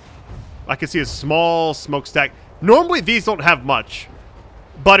there. I can see a small smokestack. Normally these don't have much.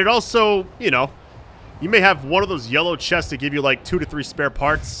 But it also, you know, you may have one of those yellow chests that give you like 2 to 3 spare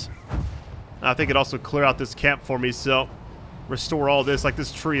parts. I think it also clear out this camp for me, so restore all this. Like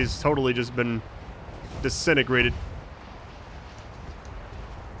this tree has totally just been disintegrated.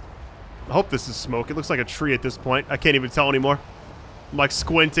 I hope this is smoke. It looks like a tree at this point. I can't even tell anymore. I'm like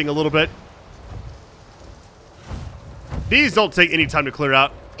squinting a little bit. These don't take any time to clear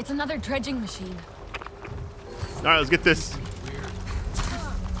out. It's another dredging machine. Alright, let's get this.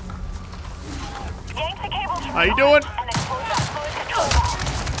 Yank the cables from How you doing? and then close that fluid control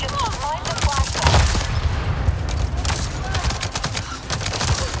valve. Just mind the flashlight.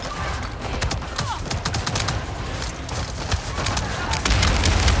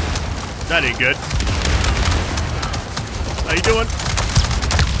 That ain't good. How you doing?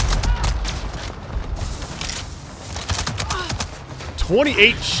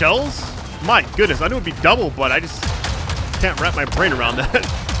 $28 shells? My goodness, I knew it'd be double, but I just can't wrap my brain around that.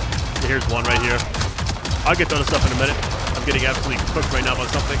 Here's one right here. I'll get to other stuff in a minute. I'm getting absolutely cooked right now by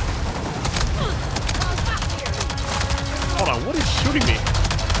something. Hold on, what is shooting me?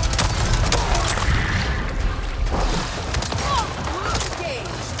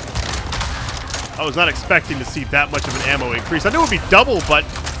 I was not expecting to see that much of an ammo increase. I knew it would be double, but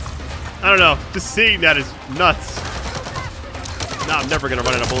I don't know. Just seeing that is nuts. Nah, I'm never gonna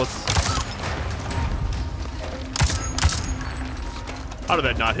run out of bullets. How did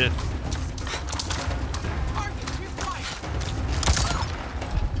that not hit?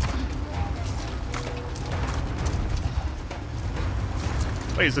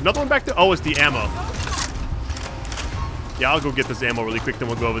 Wait, is another one back there? Oh, it's the ammo. Yeah, I'll go get this ammo really quick, then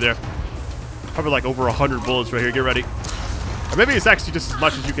we'll go over there. Probably like over 100 bullets right here. Get ready. Or maybe it's actually just as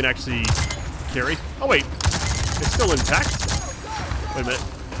much as you can actually carry. Oh, wait. It's still intact? Wait a minute.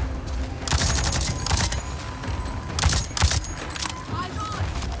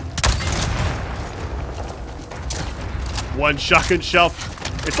 One shotgun shell.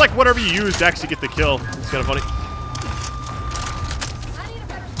 It's like whatever you use to actually get the kill. It's kind of funny.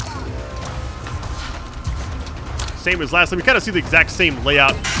 Same as last time. We kind of see the exact same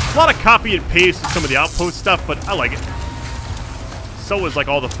layout. A lot of copy and paste with some of the outpost stuff, but I like it. So is like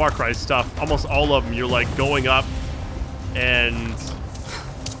all the Far Cry stuff. Almost all of them, you're like going up and...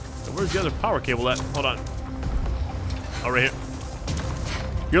 Where's the other power cable at? Hold on. Oh, right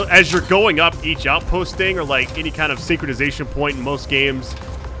here. As you're going up each outpost thing or like any kind of synchronization point in most games.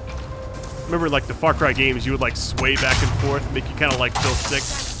 Remember like the Far Cry games, you would like sway back and forth, make you kind of like feel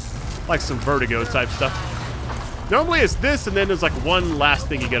sick. Like some vertigo type stuff. Normally it's this and then there's like one last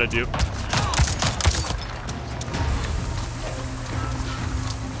thing you gotta do.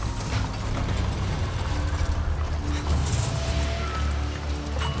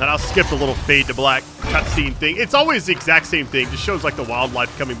 And I'll skip the little fade to black cutscene thing. It's always the exact same thing. Just shows like the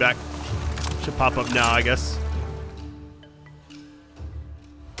wildlife coming back. Should pop up now, I guess.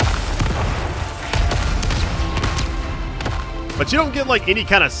 But you don't get like any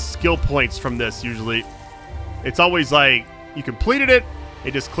kind of skill points from this usually. It's always like you completed it,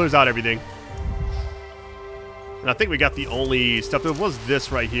 it just clears out everything. And I think we got the only stuff. There was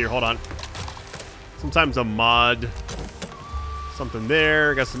this right here. Hold on. Sometimes a mod. Something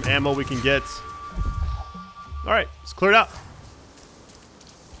there. Got some ammo we can get. Alright, it's cleared out.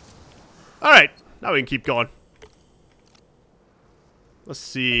 Alright, now we can keep going. Let's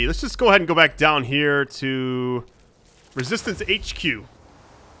see. Let's just go ahead and go back down here to Resistance HQ.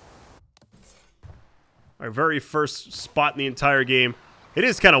 Our very first spot in the entire game. It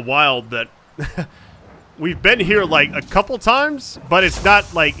is kind of wild that we've been here like a couple times, but it's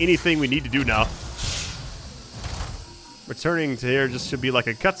not like anything we need to do now. Returning to here just should be like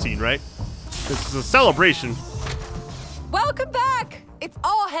a cutscene, right? This is a celebration. Welcome back! It's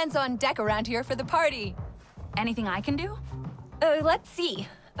all hands on deck around here for the party. Anything I can do? Let's see.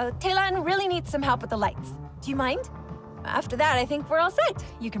 Talon really needs some help with the lights. Do you mind? After that, I think we're all set.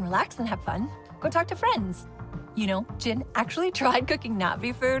 You can relax and have fun. Go talk to friends. You know, Jin actually tried cooking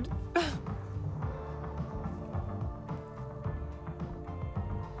Navi food.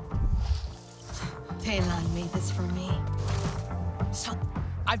 Talon made this for me. So,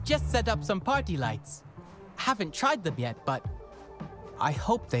 I've just set up some party lights. Haven't tried them yet, but I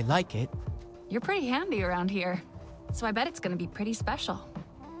hope they like it. You're pretty handy around here, so I bet it's gonna be pretty special.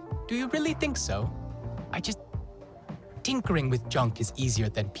 Do you really think so? Tinkering with junk is easier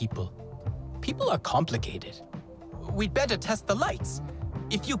than people. People are complicated. We'd better test the lights.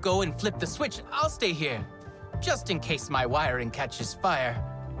 If you go and flip the switch, I'll stay here. Just in case my wiring catches fire.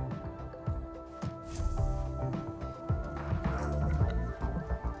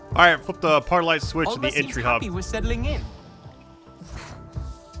 Alright, flip the power light switch in the Almost entry seems hub. happy we're settling in.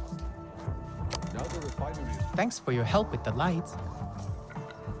 Thanks for your help with the lights.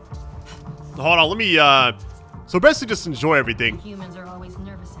 Hold on, let me, so basically just enjoy everything. Humans are always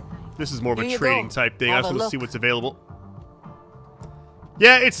nervous at night. This is more of a Here you trading go. type thing. I Have just a want to look. see what's available.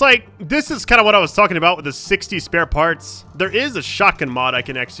 Yeah, it's like, this is kind of what I was talking about with the 60 spare parts. There is a shotgun mod I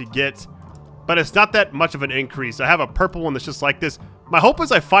can actually get, but it's not that much of an increase. I have a purple one that's just like this. My hope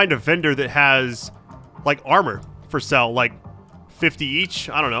is I find a vendor that has, like, armor for sale, like 50 each.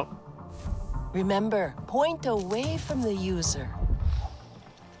 I don't know. Remember, point away from the user.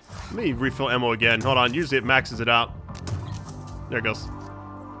 Let me refill ammo again. Hold on. Usually it maxes it out. There it goes.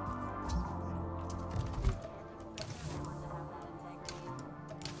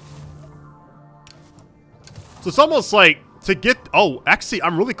 So it's almost like to get... Oh, actually,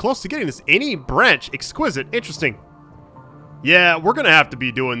 I'm really close to getting this. Any branch. Exquisite. Interesting. Yeah, we're going to have to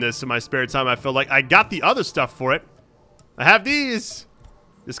be doing this in my spare time, I feel like. I got the other stuff for it. I have these.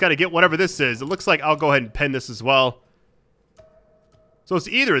 Just got to get whatever this is. It looks like I'll go ahead and pen this as well. So it's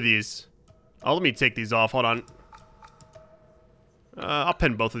either of these. Oh, let me take these off. Hold on. I'll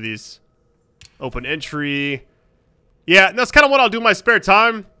pen both of these. Open entry. Yeah, that's kind of what I'll do in my spare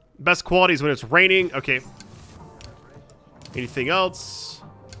time. Best quality is when it's raining. Okay. Anything else?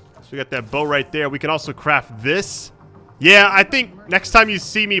 So we got that bow right there. We can also craft this. Yeah, I think next time you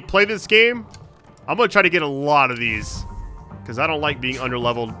see me play this game, I'm going to try to get a lot of these. Because I don't like being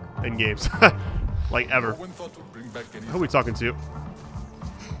underleveled in games. Like, ever. Who are we talking to?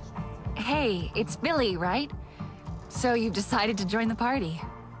 Hey, it's Billy, right? So you've decided to join the party.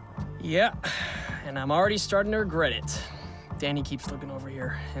 Yeah, and I'm already starting to regret it. Danny keeps looking over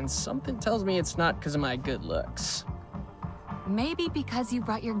here, and something tells me it's not because of my good looks. Maybe because you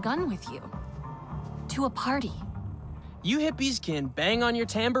brought your gun with you. To a party. You hippies can bang on your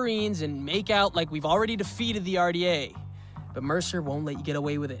tambourines and make out like we've already defeated the RDA, but Mercer won't let you get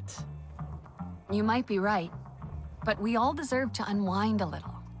away with it. You might be right, but we all deserve to unwind a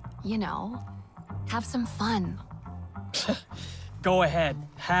little. You know, have some fun. Go ahead,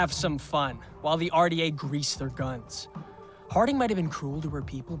 have some fun, while the RDA grease their guns. Harding might have been cruel to her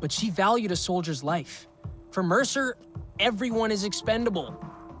people, but she valued a soldier's life. For Mercer, everyone is expendable.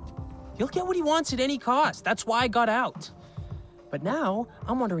 He'll get what he wants at any cost. That's why I got out. But now,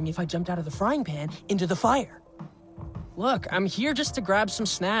 I'm wondering if I jumped out of the frying pan into the fire. Look, I'm here just to grab some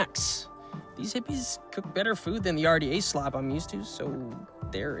snacks. These hippies cook better food than the RDA slop I'm used to, so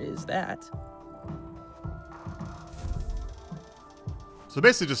there is that. So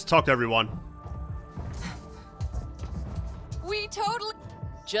basically just talk to everyone. We totally...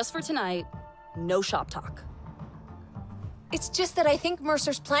 Just for tonight, no shop talk. It's just that I think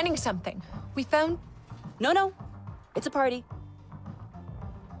Mercer's planning something. We found... No. It's a party.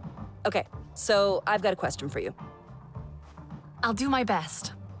 Okay, so I've got a question for you. I'll do my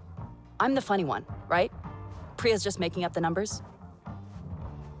best. I'm the funny one, right? Priya's just making up the numbers.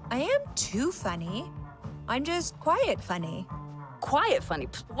 I am too funny. I'm just quiet funny. Quiet funny?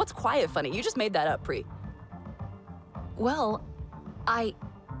 What's quiet funny? You just made that up, Pri. Well,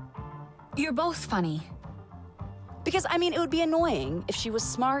 You're both funny. Because, I mean, it would be annoying if she was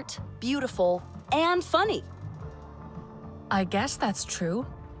smart, beautiful, and funny. I guess that's true.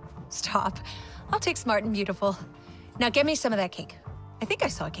 Stop. I'll take smart and beautiful. Now get me some of that cake. I think I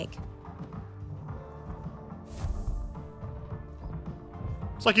saw a cake.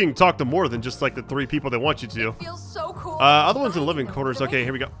 It's like you can talk to more than just like the 3 people they want you to. It feels so cool. Other ones in living quarters. Okay,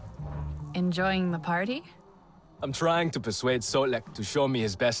 here we go. Enjoying the party? I'm trying to persuade Solek to show me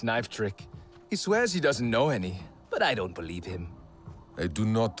his best knife trick. He swears he doesn't know any, but I don't believe him. I do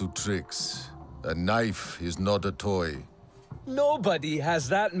not do tricks. A knife is not a toy. Nobody has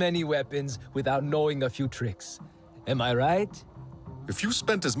that many weapons without knowing a few tricks. Am I right? If you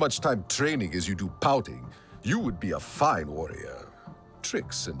spent as much time training as you do pouting, you would be a fine warrior.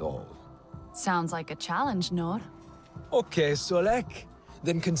 Tricks and all. Sounds like a challenge, Nor. Okay, Solek.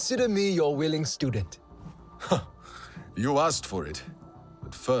 Then consider me your willing student. You asked for it.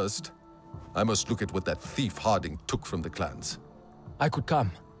 But first, I must look at what that thief Harding took from the clans. I could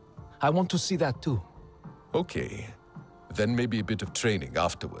come. I want to see that too. Okay. Then maybe a bit of training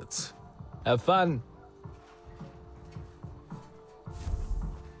afterwards. Have fun.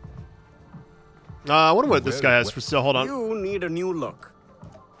 I wonder what this guy has for sale. Hold on. You need a new look.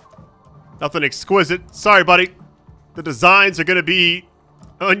 Nothing exquisite. Sorry, buddy. The designs are going to be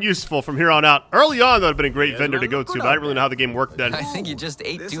unuseful from here on out. Early on, that would have been a great vendor to go to, but I didn't really know how the game worked then. I think you just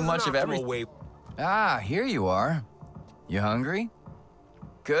ate too much of everything. Ah, here you are. You hungry?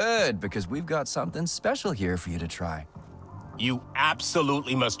 Good, because we've got something special here for you to try. You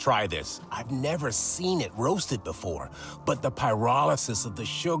absolutely must try this. I've never seen it roasted before, but the pyrolysis of the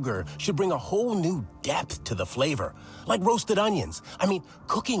sugar should bring a whole new depth to the flavor, like roasted onions. I mean,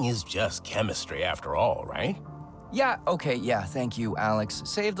 cooking is just chemistry after all, right? Yeah, okay, yeah, thank you, Alex.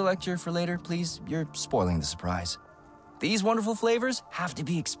 Save the lecture for later, please. You're spoiling the surprise. These wonderful flavors have to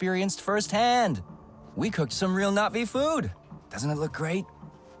be experienced firsthand. We cooked some real Na'vi food. Doesn't it look great?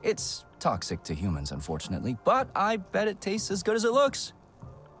 It's toxic to humans, unfortunately, but I bet it tastes as good as it looks.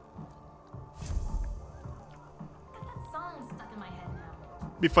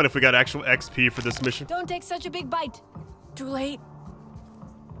 Be fun if we got actual XP for this mission. Don't take such a big bite. Too late.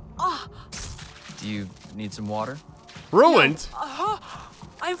 Ah. Do you need some water? Ruined? No.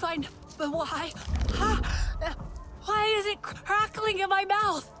 I'm fine, but why? Why is it crackling in my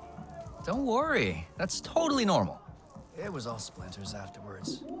mouth? Don't worry, that's totally normal. It was all splinters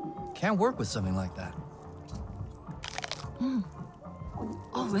afterwards. Can't work with something like that.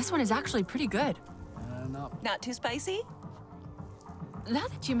 Oh, this one is actually pretty good. Not too spicy? Now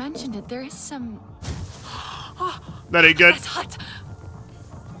that you mentioned it, there is some... That ain't good. That's hot.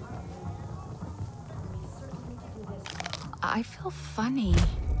 I feel funny.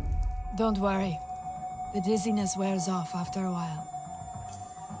 Don't worry. The dizziness wears off after a while.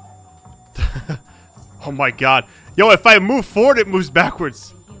 Oh my god. Yo, if I move forward, it moves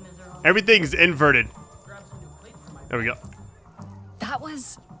backwards. Everything's inverted. There we go. That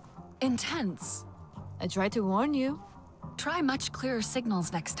was intense. I tried to warn you. Try much clearer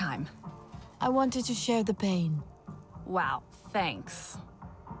signals next time. I wanted to share the pain. Wow, thanks.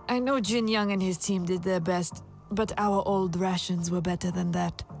 I know Jin Young and his team did their best, but our old rations were better than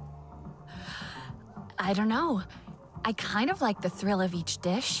that. I don't know. I kind of like the thrill of each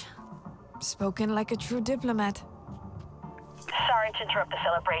dish. Spoken like a true diplomat. Sorry to interrupt the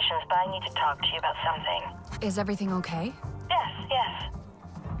celebrations, but I need to talk to you about something. Is everything okay? Yes.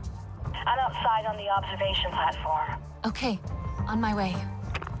 I'm outside on the observation platform. Okay, on my way.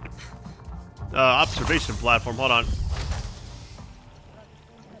 Observation platform, hold on.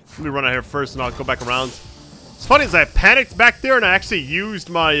 Let me run out here first and I'll go back around. It's funny as I panicked back there and I actually used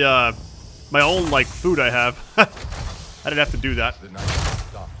my my own like food I have. I didn't have to do that.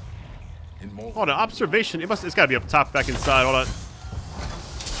 Hold on, observation. It's gotta be up top back inside. Hold on.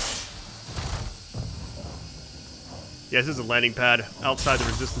 Yeah, this is a landing pad outside the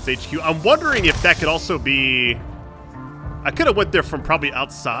Resistance HQ. I'm wondering if that could also be... I could have went there from probably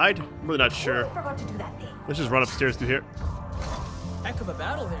outside. I'm really not sure. Let's just run upstairs through here. Heck of a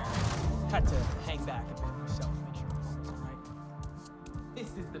battle there. Had to hang back a bit myself, make sure it was right. This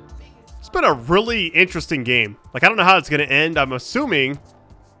is the biggest... It's been a really interesting game. Like, I don't know how it's going to end. I'm assuming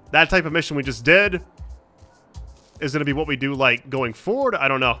that type of mission we just did is going to be what we do, like, going forward. I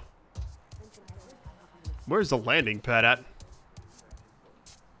don't know. Where's the landing pad at?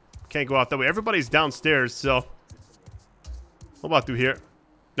 Can't go out that way. Everybody's downstairs, so... What about through here?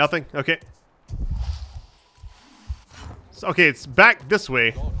 Nothing? Okay. So, okay, it's back this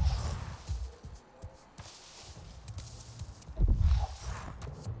way.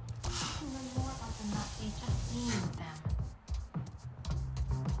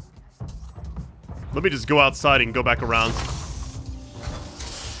 Let me just go outside and go back around.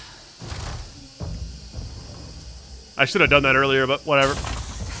 I should have done that earlier, but whatever.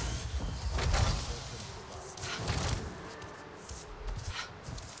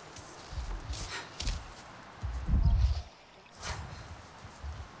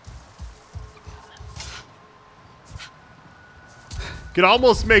 Could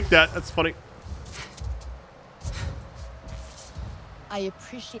almost make that. That's funny. I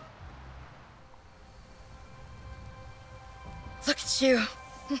appreciate... Look at you.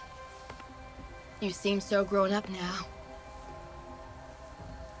 You seem so grown up now.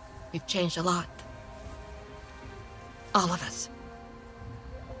 We've changed a lot. All of us.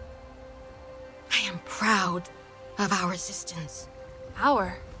 I am proud of our resistance.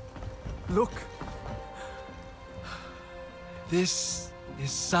 Our? Look. This is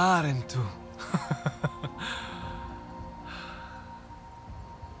Sarentu.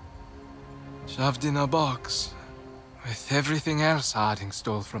 Shoved in a box with everything else Harding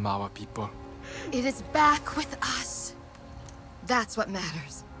stole from our people. It is back with us. That's what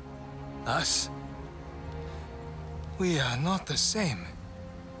matters. Us? We are not the same.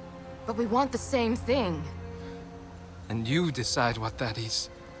 But we want the same thing. And you decide what that is.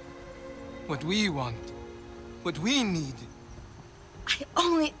 What we want. What we need. I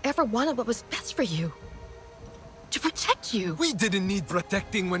only ever wanted what was best for you. To protect you. We didn't need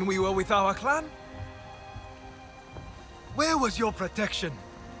protecting when we were with our clan. Where was your protection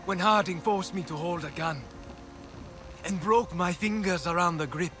when Harding forced me to hold a gun? And broke my fingers around the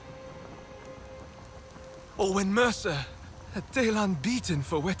grip? Or when Mercer had Talon beaten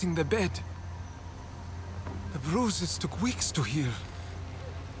for wetting the bed? The bruises took weeks to heal.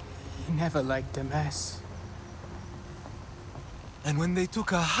 He never liked a mess. And when they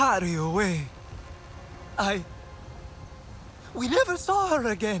took Ahari away, we never saw her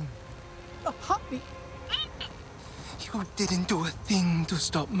again. Ahari? You didn't do a thing to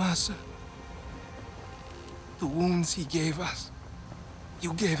stop Mercer. The wounds he gave us,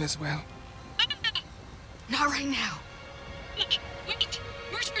 you gave as well. Not right now. Wait,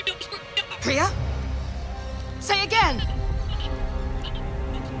 Mercer knows we're not. Priya? Say again!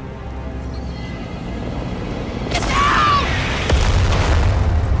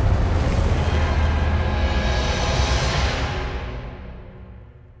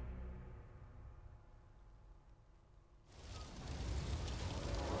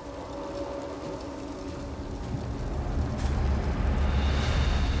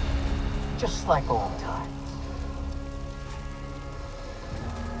 Just like old times.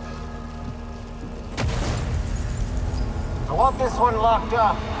 I want this one locked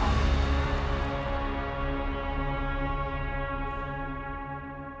up.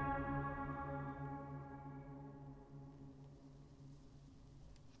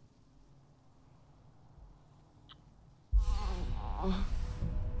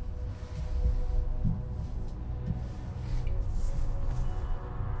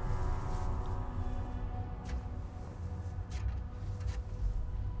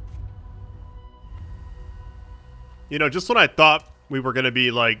 You know, just when I thought we were gonna be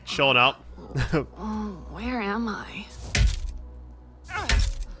like chilling out. Oh, where am I?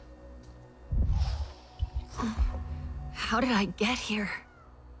 How did I get here?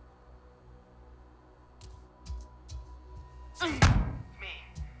 Me.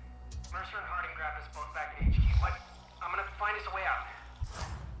 Mercer and Harding grabbed us both back at HQ, but I'm gonna find us a way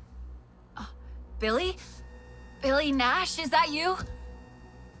out. Billy? Billy Nash, is that you?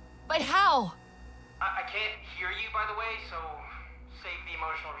 But how? I can't hear you, by the way, so save the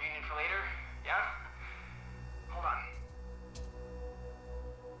emotional reunion for later, yeah? Hold on.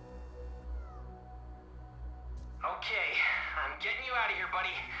 Okay, I'm getting you out of here,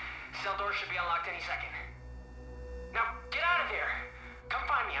 buddy. Cell door should be unlocked any second. Now, get out of here! Come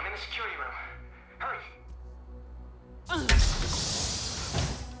find me, I'm in the security room. Hurry!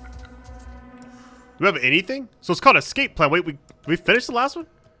 Do we have anything? So it's called Escape Plan. Wait, we finished the last one?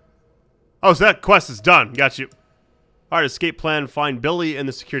 Oh, so that quest is done. Got you. Alright, Escape Plan. Find Billy in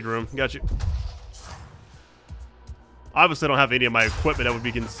the security room. Got you. Obviously, I don't have any of my equipment. That would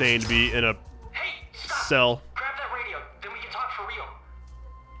be insane to be in a cell. Grab that radio, then we can talk for real.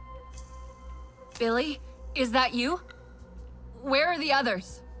 Billy, is that you? Where are the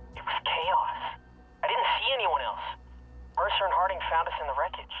others? It was chaos. I didn't see anyone else. Mercer and Harding found us in the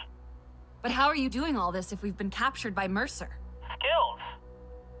wreckage. But how are you doing all this if we've been captured by Mercer? Skills.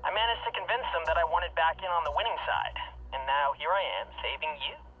 I managed to convince them that I wanted back in on the winning side. And now here I am, saving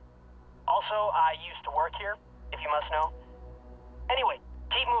you. Also, I used to work here, if you must know. Anyway,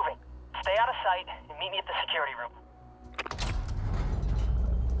 keep moving. Stay out of sight and meet me at the security room.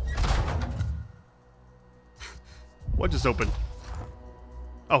 What just opened?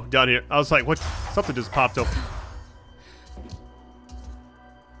 Oh, down here. I was like, what? Something just popped open.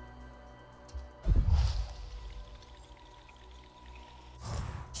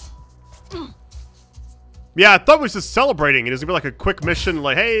 Yeah, I thought it was just celebrating. It was gonna be like a quick mission,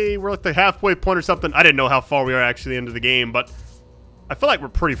 like, hey, we're at the halfway point or something. I didn't know how far we are actually into the game, but I feel like we're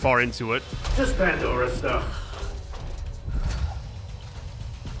pretty far into it. Just Pandora stuff.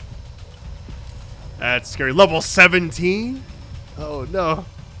 That's scary. Level 17? Oh, no.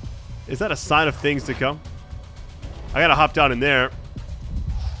 Is that a sign of things to come? I gotta hop down in there.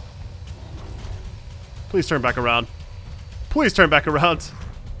 Please turn back around. Please turn back around.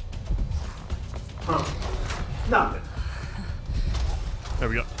 Huh. Nothing. There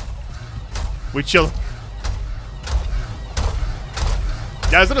we go. We chill.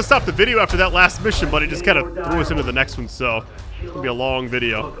 Yeah, I was gonna stop the video after that last mission, but it just kind of threw us into the next one, so it's gonna be a long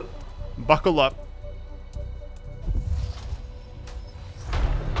video. Buckle up.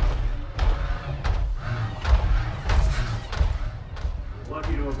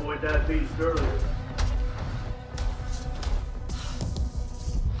 Lucky to avoid that beast earlier.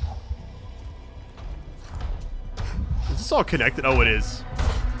 Is this all connected? Oh, it is.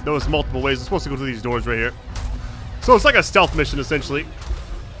 There was multiple ways. We're supposed to go through these doors right here. So it's like a stealth mission, essentially.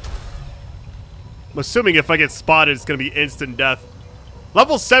 I'm assuming if I get spotted, it's going to be instant death.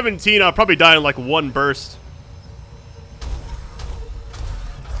 Level 17, I'll probably die in like one burst.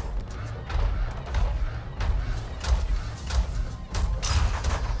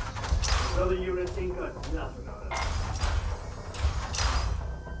 Another unit ain't got nothing on it.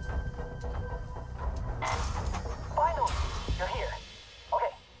 Finally, you're here.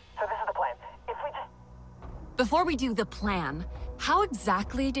 Okay, so this is the plan. If we just... Before we do the plan, how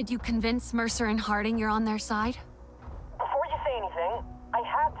exactly did you convince Mercer and Harding you're on their side? Before you say anything, I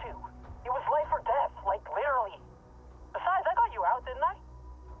had to. It was life or death, like literally. Besides, I got you out, didn't I?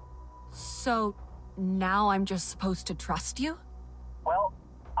 So, now I'm just supposed to trust you? Well,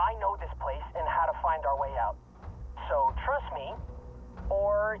 I know this place and how to find our way out. So trust me,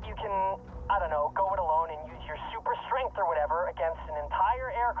 or you can, I don't know, go it alone and use your super strength or whatever against an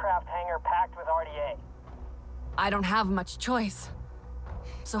entire aircraft hangar packed with RDA. I don't have much choice.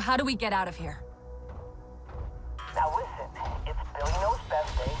 So how do we get out of here? Now listen, it's Billy Knows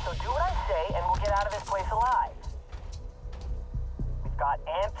Best Day, so do what I say and we'll get out of this place alive. We've got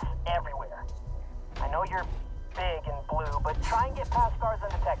ants everywhere. I know you're big and blue, but try and get past stars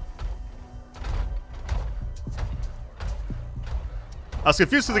undetected. I was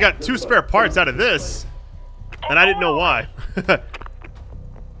confused because I got 2 spare parts out of this, and I didn't know why.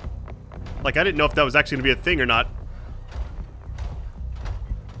 Like, I didn't know if that was actually going to be a thing or not.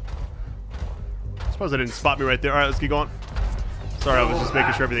 I suppose I didn't spot me right there. All right, let's keep going. Sorry, I was just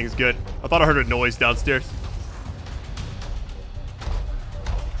making sure everything's good. I thought I heard a noise downstairs.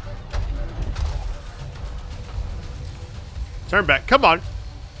 Turn back. Come on.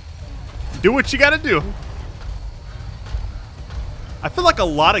 Do what you gotta do. I feel like a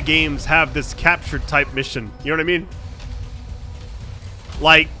lot of games have this captured type mission. You know what I mean?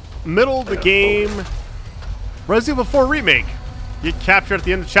 Like, middle of the game, Resident Evil 4 Remake. Get captured at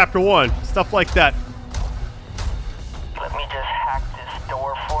the end of Chapter 1. Stuff like that. Let me just hack this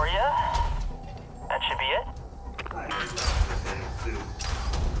door for you. That should be it.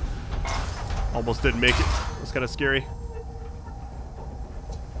 Almost didn't make it. That's kind of scary.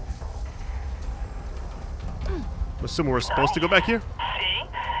 I'm assuming we're supposed to go back here? See?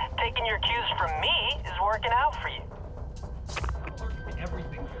 Taking your cues from me is working out for you.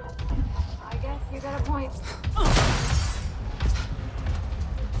 I guess You got a point.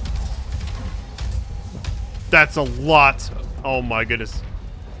 That's a lot. Oh my goodness.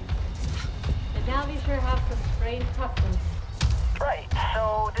 And now we sure have some strange customs. Right,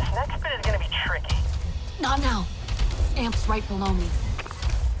 so this next bit is gonna be tricky. Not now. Amp's right below me.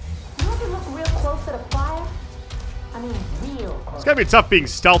 You ever look real close at a fire? I mean, real close. It's gotta be tough being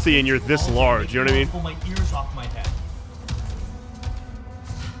stealthy and you're this large, you know what I mean? Pull my ears off my head.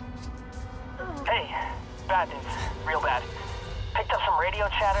 Hey, bad news. Real bad. Picked up some radio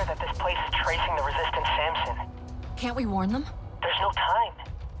chatter that this place is tracing the resistant Samson. Can't we warn them? There's no time.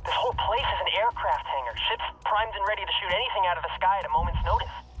 This whole place is an aircraft hangar. Ships primed and ready to shoot anything out of the sky at a moment's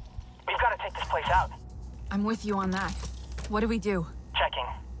notice. We've got to take this place out. I'm with you on that. What do we do? Checking.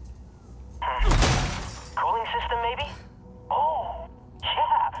 Cooling system, maybe? Oh,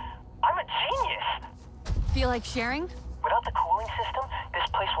 yeah. I'm a genius. Feel like sharing? Without the cooling system, this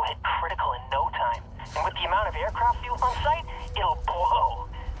place will hit critical in no time. And with the amount of aircraft fuel on site, it'll blow.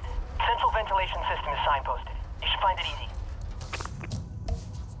 Central ventilation system is signposted. You should find it easy.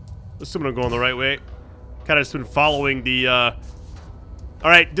 Assuming I'm going the right way. Kind of just been following the,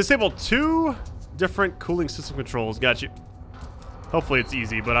 Alright, disable 2 different cooling system controls. Got you. Hopefully it's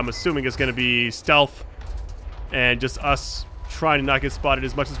easy, but I'm assuming it's going to be stealth and just us trying to not get spotted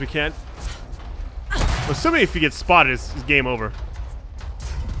as much as we can. Assuming if you get spotted, it's game over.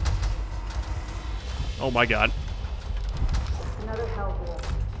 Oh my god. Another hellhole.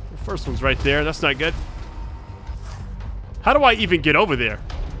 The first one's right there. That's not good. How do I even get over there?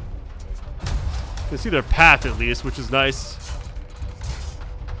 I can see their path at least, which is nice.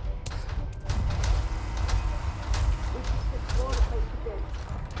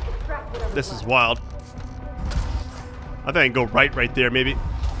 This is wild. I think I can go right there, maybe.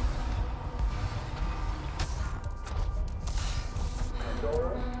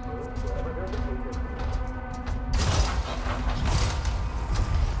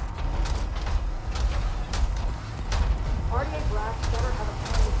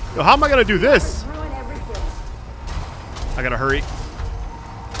 Yo, how am I gonna do this? I gotta hurry.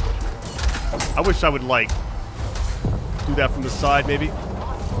 I wish I would, like, do that from the side, maybe.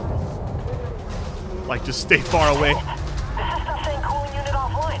 Like, just stay far away. The system's saying cooling unit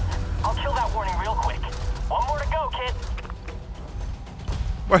offline. I'll kill that warning real quick. One more to go, kid.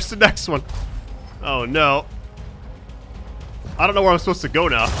 Where's the next one? Oh, no. I don't know where I'm supposed to go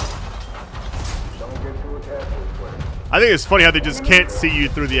now. I think it's funny how they just can't see you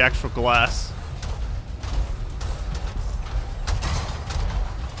through the actual glass.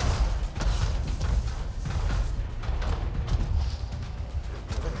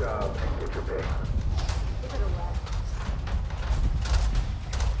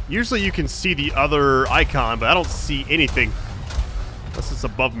 Usually you can see the other icon, but I don't see anything. Unless it's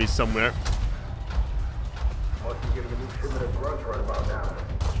above me somewhere.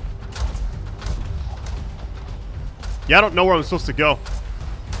 Yeah, I don't know where I'm supposed to go.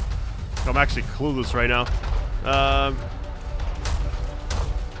 I'm actually clueless right now.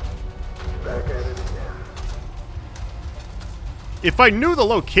 If I knew the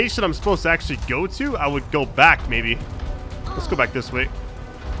location I'm supposed to actually go to, I would go back, maybe. Let's go back this way.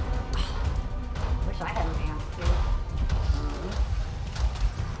 Wish I had an amp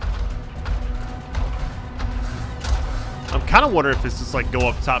too. I'm kind of wondering if it's just like go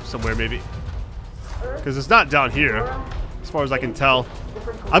up top somewhere, maybe. Because it's not down here, as far as I can tell.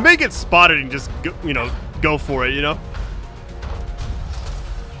 I may get spotted and just, go, you know, go for it, you know?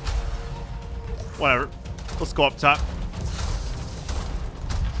 Whatever. Let's go up top.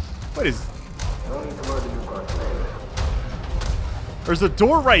 What is... There's a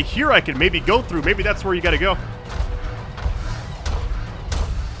door right here I can maybe go through. Maybe that's where you gotta go.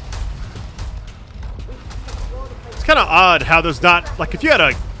 It's kind of odd how there's not... Like, if you had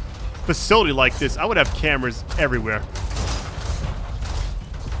a facility like this, I would have cameras everywhere.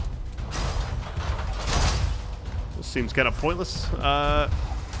 This seems kind of pointless. Oh,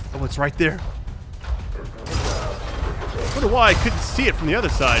 it's right there. I wonder why I couldn't see it from the other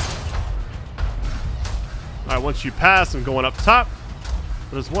side. Alright, once you pass, I'm going up top.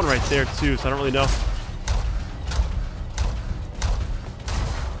 But there's one right there too, so I don't really know.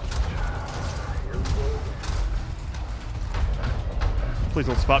 Please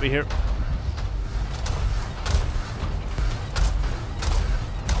don't spot me here.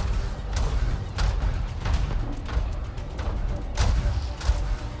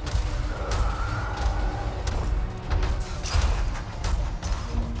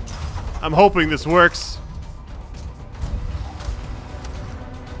 I'm hoping this works.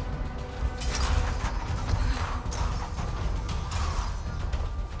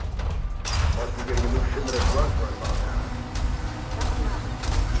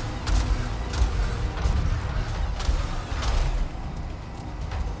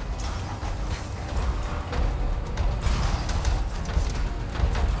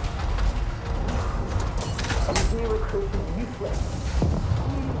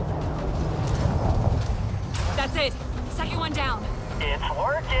 That's it. Second one down. It's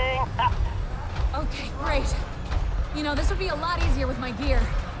working. Okay, great. You know, this would be a lot easier with my gear.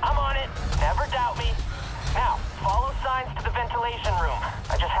 I'm on it. Never doubt me. Now, follow signs to the ventilation room.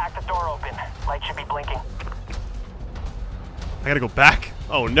 I just hacked the door open. Light should be blinking. I gotta go back?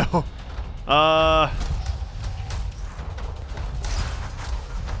 Oh no.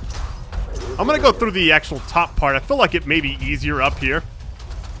 I'm gonna go through the actual top part. I feel like it may be easier up here.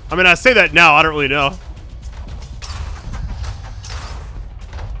 I mean, I say that now, I don't really know.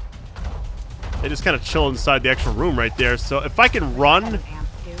 They just kind of chill inside the actual room right there. So if I can run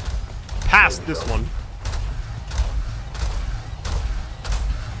past this one.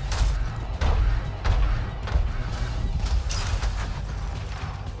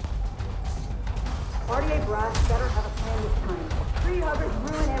 RDA brass better have a plan this time. Tree huggers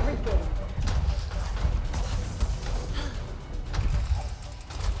ruin everything.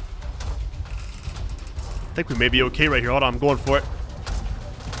 I think we may be okay right here. Hold on, I'm going for it.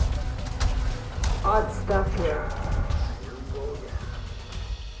 Odd stuff here.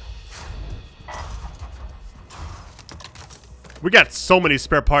 We got so many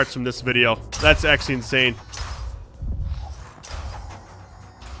spare parts from this video. That's actually insane.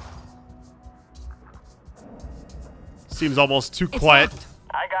 Seems almost too quiet.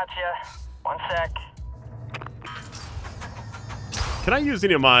 I got you. 1 sec. Can I use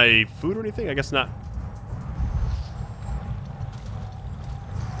any of my food or anything? I guess not.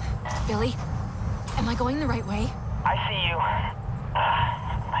 Billy, am I going the right way? I see you.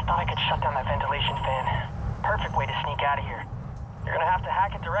 I thought I could shut down that ventilation fan. Perfect way to sneak out of here. You're gonna have to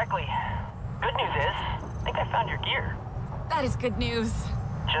hack it directly. Good news is, I think I found your gear. That is good news.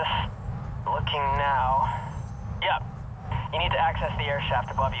 Just looking now. Yep. You need to access the air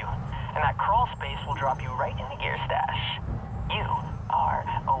shaft above you, and that crawl space will drop you right in the gear stash. You are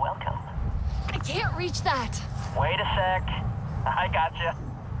welcome. I can't reach that. Wait a sec. I gotcha.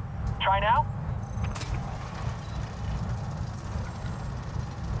 Try now?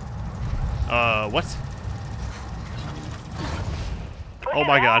 What? Oh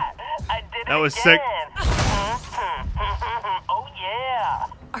my god. That was sick. Oh yeah.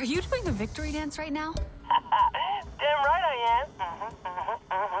 Are you doing the victory dance right now? Damn right I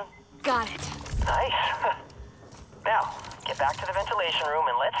am. Got it. Nice. Now, get back to the ventilation room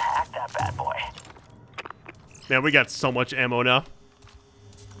and let's hack that bad boy. Man, we got so much ammo now.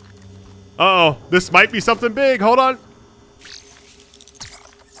 Uh-oh, this might be something big. Hold on.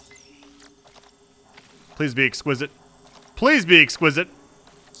 Please be exquisite. Please be exquisite.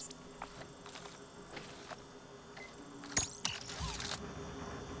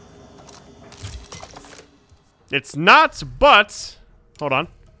 It's not, but... Hold on.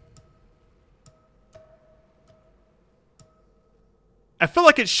 I feel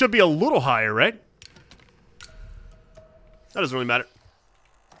like it should be a little higher, right? That doesn't really matter.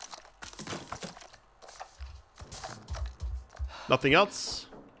 Nothing else.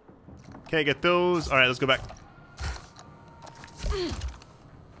 Can't get those. All right, let's go back.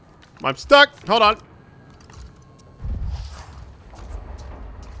 I'm stuck. Hold on.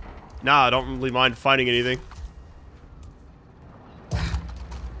 Nah, I don't really mind finding anything.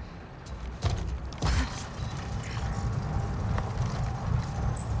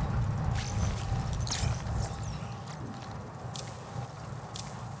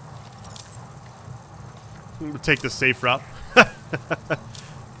 I'm gonna take the safe route.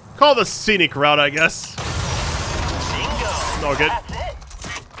 Call the scenic route, I guess. Bingo. All good.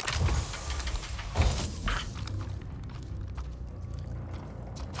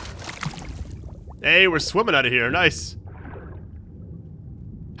 Hey, we're swimming out of here. Nice.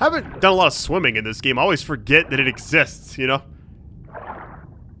 Haven't done a lot of swimming in this game. I always forget that it exists, you know?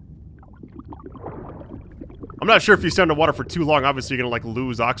 I'm not sure if you stay underwater for too long. Obviously, you're gonna, like,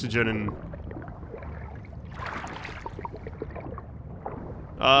 lose oxygen and...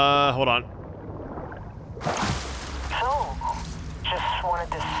 hold on. So, just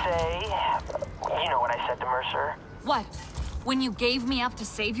wanted to say, you know what I said to Mercer? What? When you gave me up to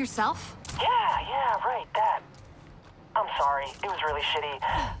save yourself? Yeah, right, that. I'm sorry, it was really shitty.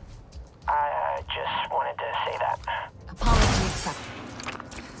 I just wanted to say that. Apology accepted.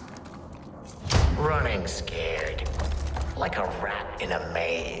 Running scared, like a rat in a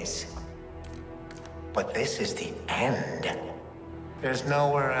maze. But this is the end. There's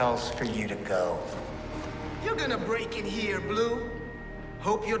nowhere else for you to go. You're gonna break in here, Blue.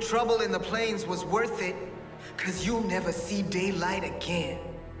 Hope your trouble in the plains was worth it, 'cause you'll never see daylight again.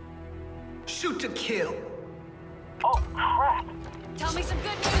 Shoot to kill. Oh, crap. Tell me some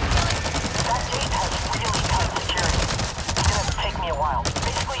good news, Billy. That gate has really tight security.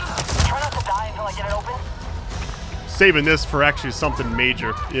 saving this for actually something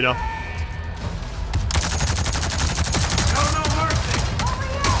major, you know?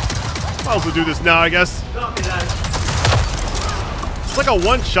 Might as well do this now, I guess. It's like a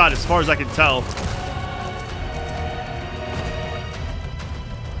one-shot as far as I can tell.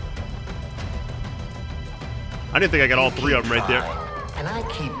 I didn't think I got all three of them right there. And I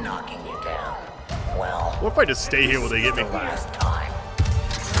keep knocking you down. Well, what if I just stay here while they get me? Last time.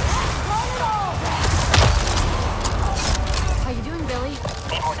 How you doing, Billy?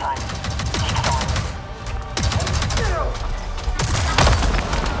 Need more time.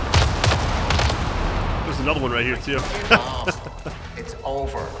 There's another one right here, too. It's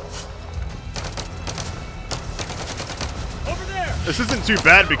over. Over there! This isn't too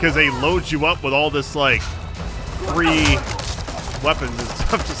bad because they load you up with all this, like, free weapons and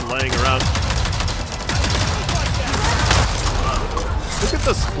stuff just laying around. Look at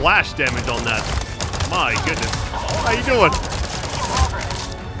the splash damage on that. My goodness. How you doing?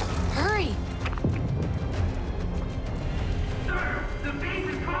 Hurry! Sir, the base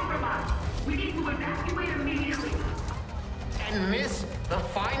is compromised. We need to evacuate immediately. And miss the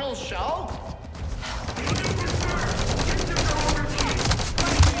final show?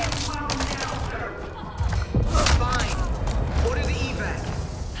 Fine. Order the evac.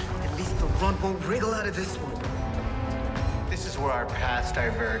 At least the runt won't wriggle out of this one. This is where our paths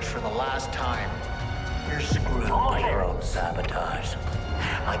diverge for the last time. You're screwed by your own sabotage.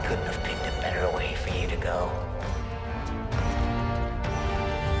 I couldn't have picked a better way for you to go.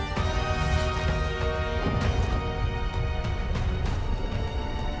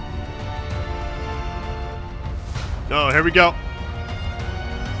 Oh, here we go.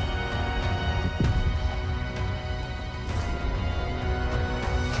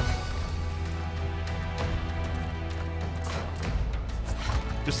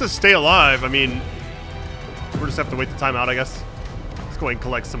 Just to stay alive, I mean, we'll just have to wait the time out, I guess. Let's go ahead and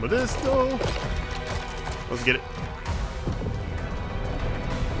collect some of this, though. Let's get it.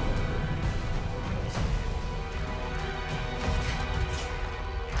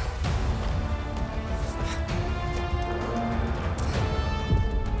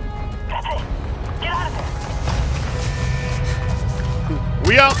 That's it. Get out of there.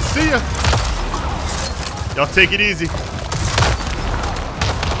 We out. See ya. Y'all take it easy.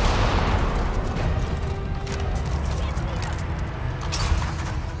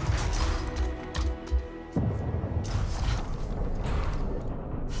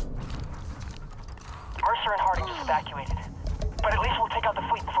 Mercer and Harding just evacuated. But at least we'll take out the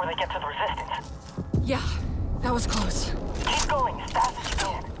fleet before they get to the Resistance. Yeah, that was close. Keep going as fast as you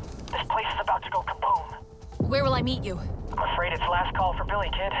can. This place is about to go kaboom. Where will I meet you? I'm afraid it's last call for Billy,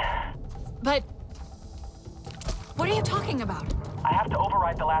 kid. But... what are you talking about? I have to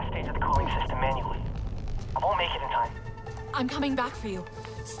override the last stage of the cooling system manually. I won't make it in time. I'm coming back for you.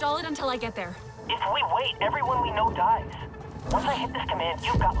 Stall it until I get there. If we wait, everyone we know dies. Once I hit this command,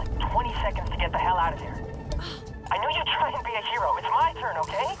 you've got like 20 seconds to get the hell out of here. I know you try and be a hero. It's my turn,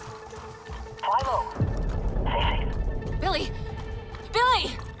 okay? Fly low. Stay safe. Billy!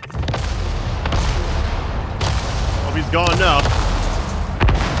 Billy! Oh, he's gone now.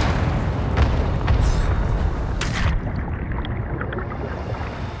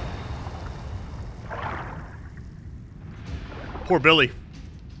 Poor Billy.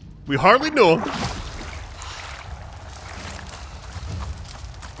 We hardly knew him.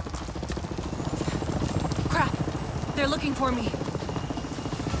 Crap! They're looking for me.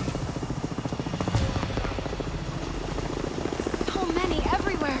 So many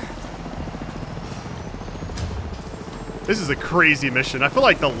everywhere. This is a crazy mission. I feel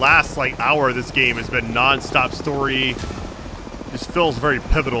like the last like hour of this game has been non-stop story. Just feels very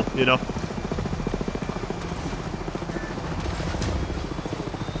pivotal, you know?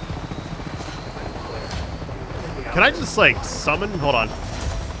 Can I just like summon? Hold on.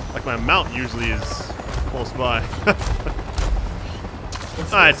 Like my mount usually is close by.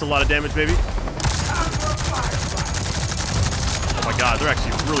 Alright, it's a lot of damage, baby. Oh my god, they're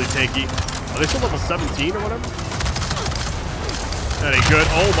actually really tanky. Are they still level 17 or whatever? That ain't good.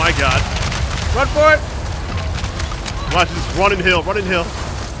 Oh my god. Run for it! Watch this, run and hill, run and hill.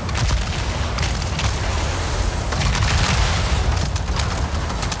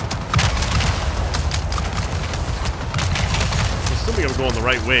 Assuming I'm going the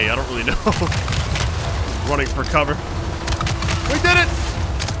right way, I don't really know. Running for cover. We did it!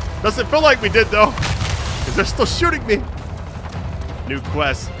 Doesn't feel like we did though, because they're still shooting me. New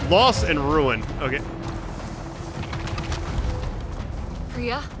quest, Loss and Ruin. Okay.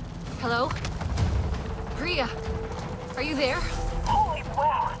 Priya? Hello? Priya? Are you there? Holy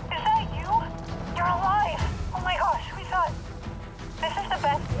wow, is that you? You're alive! Oh my gosh, we This is the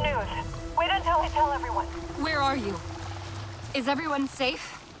best news. Wait until I tell everyone. Where are you? Is everyone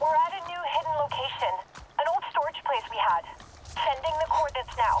safe? We're at a new hidden location. An old storage place we had. Sending the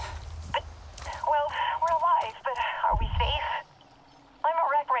coordinates now. But, well, we're alive, but are we safe? I'm a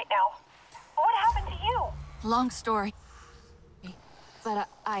wreck right now. What happened to you? Long story. But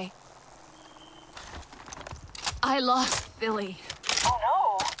I lost Billy. Oh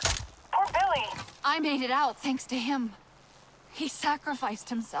no! Poor Billy! I made it out thanks to him. He sacrificed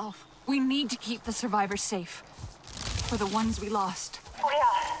himself. We need to keep the survivors safe. For the ones we lost. Oh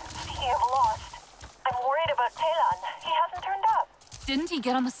yeah, speaking of lost, I'm worried about Taelan. He hasn't turned up. Didn't he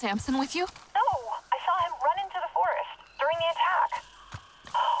get on the Samson with you? No, I saw him run into the forest during the attack.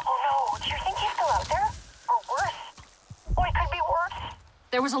 Oh no, do you think he's still out there? Or worse? Oh, it could be worse.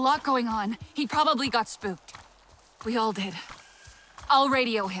 There was a lot going on. He probably got spooked. We all did. I'll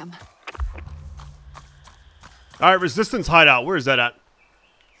radio him. All right, Resistance hideout. Where is that at?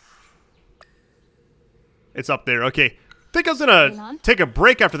 It's up there. Okay. I think I was gonna take a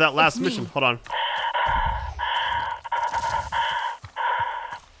break after that last mission. Hold on.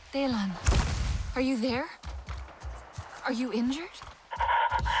 Taelan, are you there? Are you injured?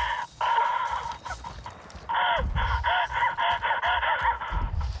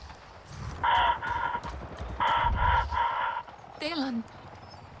 Taelan,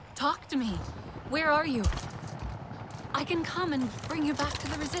 talk to me. Where are you? I can come and bring you back to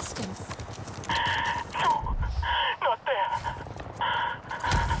the Resistance. No, not there.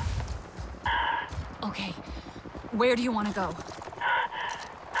 Okay, where do you want to go? It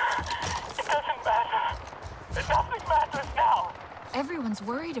doesn't matter. Nothing matters now. Everyone's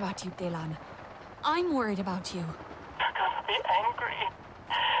worried about you, Taelan. I'm worried about you. You're gonna be angry.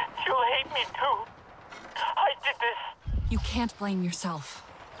 You'll hate me too. I did this. You can't blame yourself.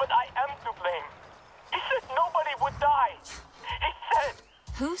 But I am to blame. He said nobody would die. He said...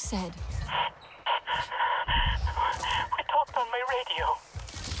 Who said? We talked on my radio.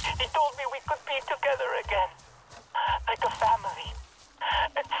 He told me we could be together again. Like a family.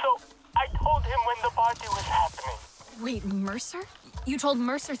 And so I told him when the party was happening. Wait, Mercer? You told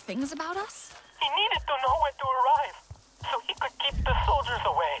Mercer things about us? He needed to know when to arrive, so he could keep the soldiers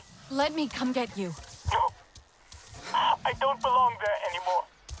away. Let me come get you. No. I don't belong there anymore.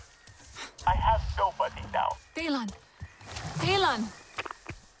 I have nobody now. Taelan! Taelan!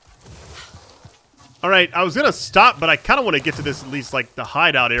 Alright, I was gonna stop, but I kind of want to get to this, at least, like, the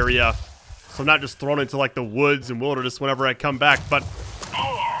hideout area. So I'm not just thrown into, like, the woods and wilderness whenever I come back, but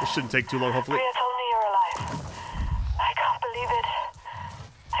this shouldn't take too long, hopefully. Rhea told me you're alive. I can't believe it.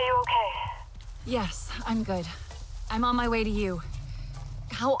 Are you okay? Yes, I'm good. I'm on my way to you.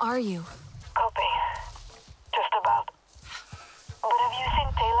 How are you? Coping. Just about. But have you seen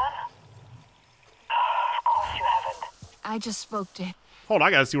Taelan? Of course you haven't. I just spoke to him. Hold on,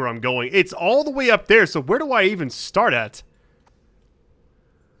 I gotta see where I'm going. It's all the way up there, so where do I even start at?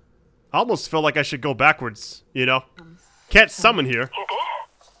 I almost feel like I should go backwards, you know? Can't summon here. You did?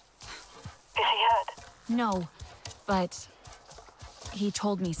 Is he hurt? No, but he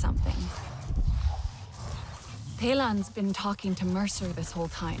told me something. Taelan's been talking to Mercer this whole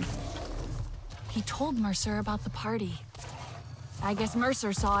time. He told Mercer about the party. I guess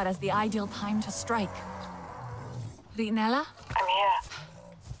Mercer saw it as the ideal time to strike. Rinella? I'm here.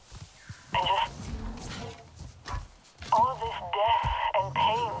 And just... all this death and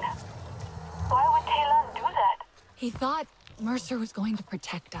pain. Why would Taelan do that? He thought Mercer was going to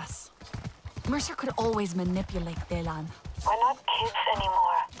protect us. Mercer could always manipulate Taelan. We're not kids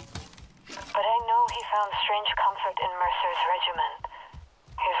anymore. But I know he found strange comfort in Mercer's regiment.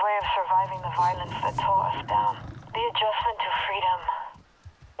 His way of surviving the violence that tore us down. The adjustment to freedom.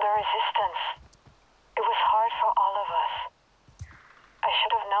 The resistance. It was hard for all of us. I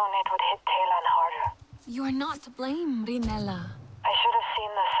should have known it would hit Taelan harder. You are not to blame, Rinella. I should have seen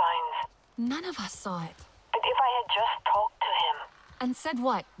the signs. None of us saw it. But if I had just talked to him... And said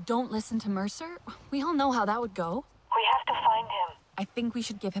what? Don't listen to Mercer? We all know how that would go. We have to find him. I think we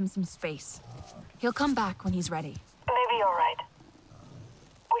should give him some space. He'll come back when he's ready. Maybe you're right.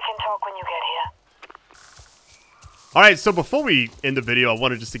 We can talk when you get here. Alright, so before we end the video, I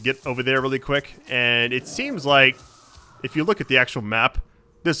wanted just to get over there really quick. And it seems like, if you look at the actual map,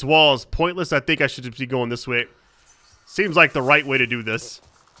 this wall is pointless. I think I should just be going this way. Seems like the right way to do this.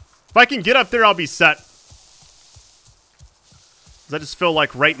 If I can get up there, I'll be set. 'Cause I just feel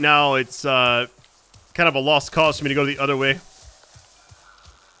like right now it's kind of a lost cause for me to go the other way.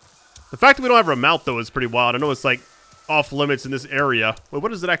 The fact that we don't have a mount, though, is pretty wild. I know it's, like, off limits in this area. Wait, what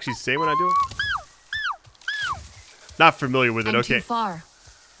does it actually say when I do it? Not familiar with it, okay. Too far.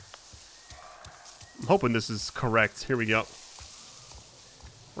 I'm hoping this is correct. Here we go.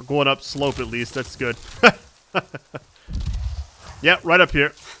 We're going up slope at least. That's good. Yeah, right up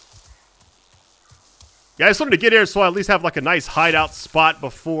here. Yeah, I just wanted to get here so I at least have like a nice hideout spot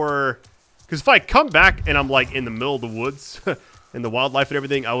before... Because if I come back and I'm like in the middle of the woods and the wildlife and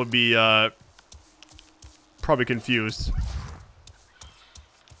everything, I would be probably confused.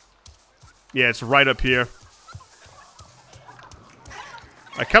 Yeah, it's right up here.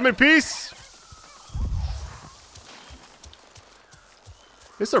 I come in peace.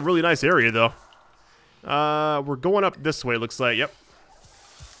 This is a really nice area, though. We're going up this way, looks like. Yep.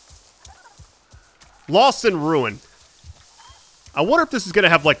 Lost in Ruin. I wonder if this is going to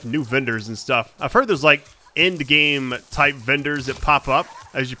have, like, new vendors and stuff. I've heard there's, like, end-game type vendors that pop up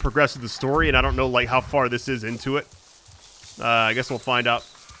as you progress through the story, and I don't know, like, how far this is into it. I guess we'll find out.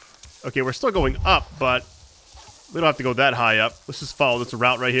 Okay, we're still going up, but we don't have to go that high up. Let's just follow this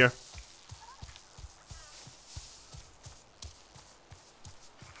route right here.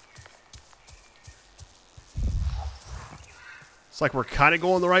 It's like we're kind of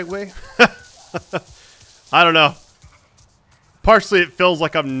going the right way. I don't know. Partially it feels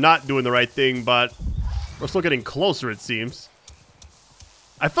like I'm not doing the right thing, but we're still getting closer, it seems.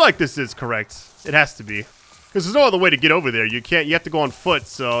 I feel like this is correct. It has to be. Because there's no other way to get over there. You have to go on foot,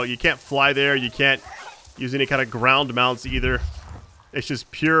 so you can't fly there. You can't use any kind of ground mounts either. It's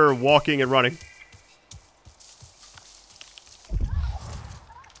just pure walking and running.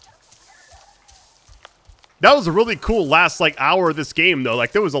 That was a really cool last, like, hour of this game, though.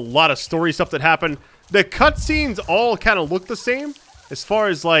 Like, there was a lot of story stuff that happened. The cutscenes all kind of look the same as far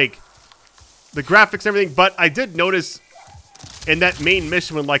as, like, the graphics and everything. But I did notice in that main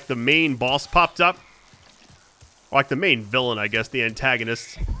mission when, like, the main boss popped up, or, like, the main villain, I guess, the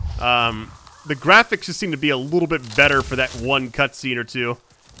antagonist, the graphics just seem to be a little bit better for that one cutscene or two.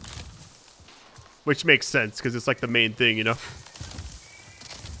 Which makes sense, because it's, like, the main thing, you know?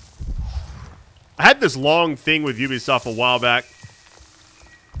 I had this long thing with Ubisoft a while back.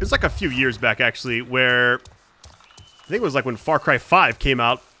 It was like a few years back, actually, where I think it was like when Far Cry 5 came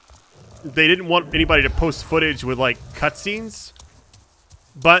out. They didn't want anybody to post footage with, like, cutscenes.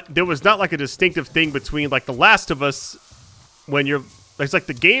 But there was not, like, a distinctive thing between, like, The Last of Us when you're... It's like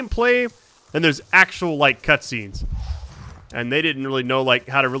the gameplay, and there's actual, like, cutscenes. And they didn't really know, like,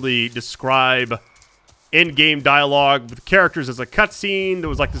 how to really describe in-game dialogue with characters as a cutscene. There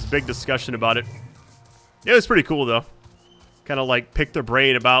was, like, this big discussion about it. It was pretty cool, though. Kind of, like, pick their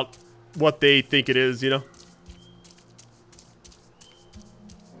brain about what they think it is, you know?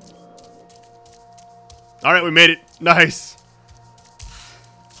 Alright, we made it. Nice.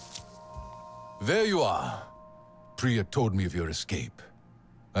 There you are. Priya told me of your escape.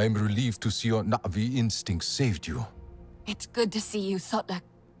 I am relieved to see your Na'vi instinct saved you. It's good to see you, Sotlek.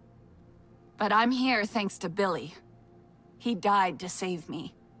 But I'm here thanks to Billy. He died to save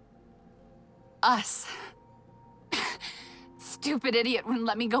me. Us. Stupid idiot wouldn't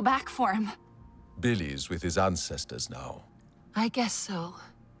let me go back for him. Billy's with his ancestors now. I guess so.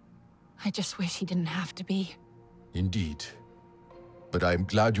 I just wish he didn't have to be. Indeed. But I am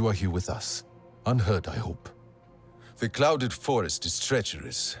glad you are here with us. Unhurt, I hope. The clouded forest is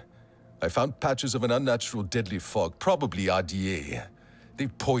treacherous. I found patches of an unnatural deadly fog, probably RDA. They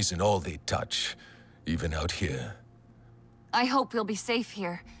poison all they touch, even out here. I hope we'll be safe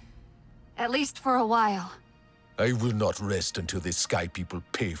here. At least for a while. I will not rest until the Sky People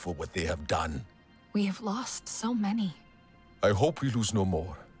pay for what they have done. We have lost so many. I hope we lose no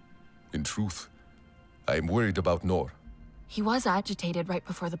more. In truth, I am worried about Nor. He was agitated right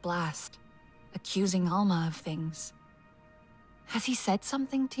before the blast, accusing Alma of things. Has he said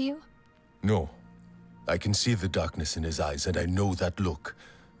something to you? No. I can see the darkness in his eyes, and I know that look.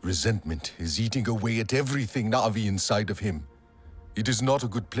 Resentment is eating away at everything Na'vi inside of him. It is not a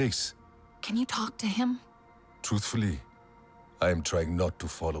good place. Can you talk to him? Truthfully, I am trying not to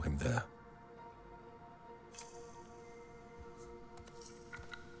follow him there.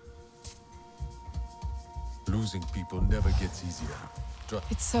 Losing people never gets easier.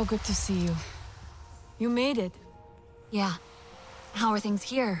 It's so good to see you. You made it. Yeah. How are things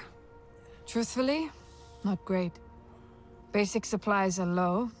here? Truthfully, not great. Basic supplies are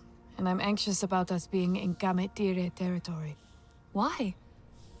low, and I'm anxious about us being in Gametire territory. Why?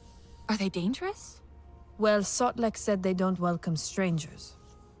 Are they dangerous? Well, Sotlek said they don't welcome strangers.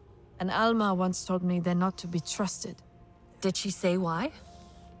 And Alma once told me they're not to be trusted. Did she say why?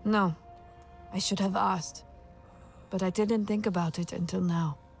 No. I should have asked. But I didn't think about it until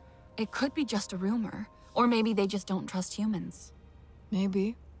now. It could be just a rumor. Or maybe they just don't trust humans.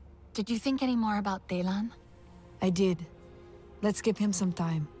 Maybe. Did you think any more about Delan? I did. Let's give him some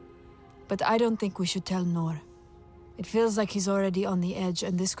time. But I don't think we should tell Nor. It feels like he's already on the edge,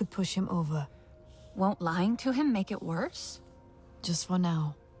 and this could push him over. Won't lying to him make it worse? Just for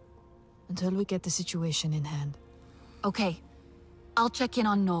now. Until we get the situation in hand. Okay. I'll check in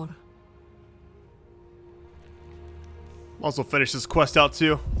on Nor. Also finish this quest out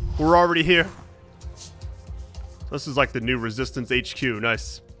too. We're already here. This is like the new Resistance HQ.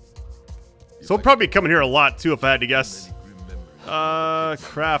 Nice. So we'll probably be coming here a lot too if I had to guess.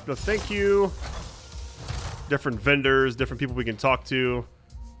 Craft, no thank you. Different vendors, different people we can talk to.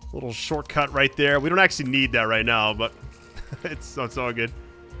 Little shortcut right there. We don't actually need that right now, but it's all good.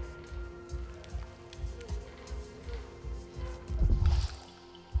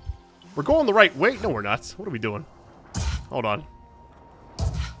 We're going the right way. No, we're not. What are we doing? Hold on.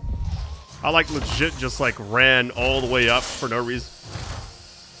 I like legit just like ran all the way up for no reason.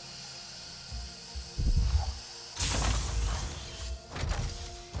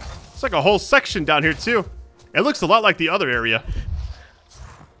 It's like a whole section down here too. It looks a lot like the other area.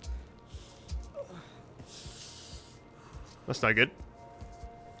 That's not good.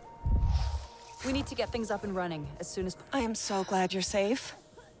 We need to get things up and running as soon as... I am so glad you're safe.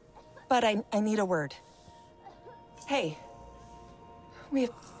 But I need a word. Hey. We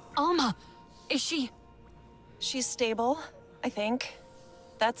have... Alma! Is she... She's stable, I think.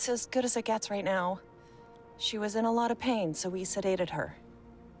 That's as good as it gets right now. She was in a lot of pain, so we sedated her.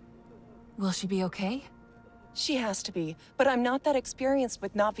 Will she be okay? She has to be, but I'm not that experienced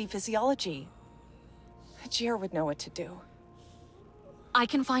with Na'vi physiology. Hajir would know what to do. I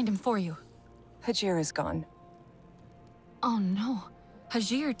can find him for you. Hajir is gone. Oh no.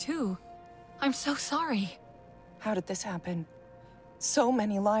 Hajir too. I'm so sorry. How did this happen? So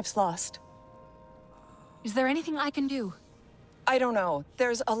many lives lost. Is there anything I can do? I don't know.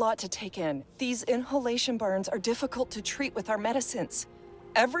 There's a lot to take in. These inhalation burns are difficult to treat with our medicines.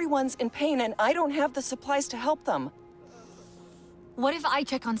 Everyone's in pain and I don't have the supplies to help them. What if I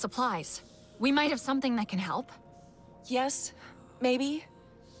check on supplies? We might have something that can help. Yes, maybe.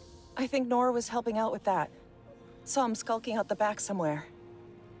 I think Nora was helping out with that. Saw him skulking out the back somewhere.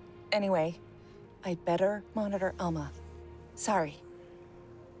 Anyway, I'd better monitor Alma. Sorry.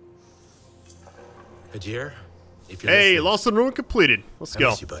 Hajir, if you're Hey, listening, Lost and Ruin completed. Let's I go.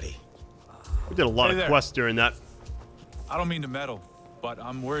 miss you, buddy. We did a lot Hey of there. quests during that. I don't mean to meddle, but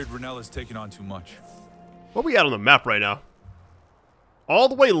I'm worried Renella's taking on too much. What we got on the map right now? All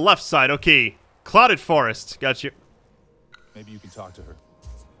the way left side. Okay. Clouded Forest. Got you. Maybe you can talk to her.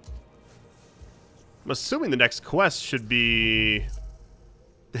 I'm assuming the next quest should be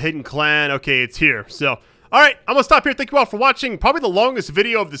the Hidden Clan. Okay, it's here. So, all right. I'm going to stop here. Thank you all for watching. Probably the longest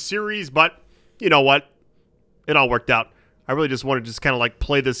video of the series, but you know what? It all worked out. I really just wanted to just kind of like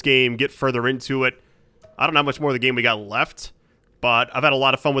play this game, get further into it. I don't know how much more of the game we got left, but I've had a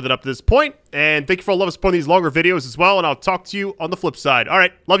lot of fun with it up to this point. And thank you for all love and support these longer videos as well. And I'll talk to you on the flip side. All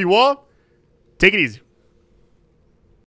right. Love you all. Take it easy.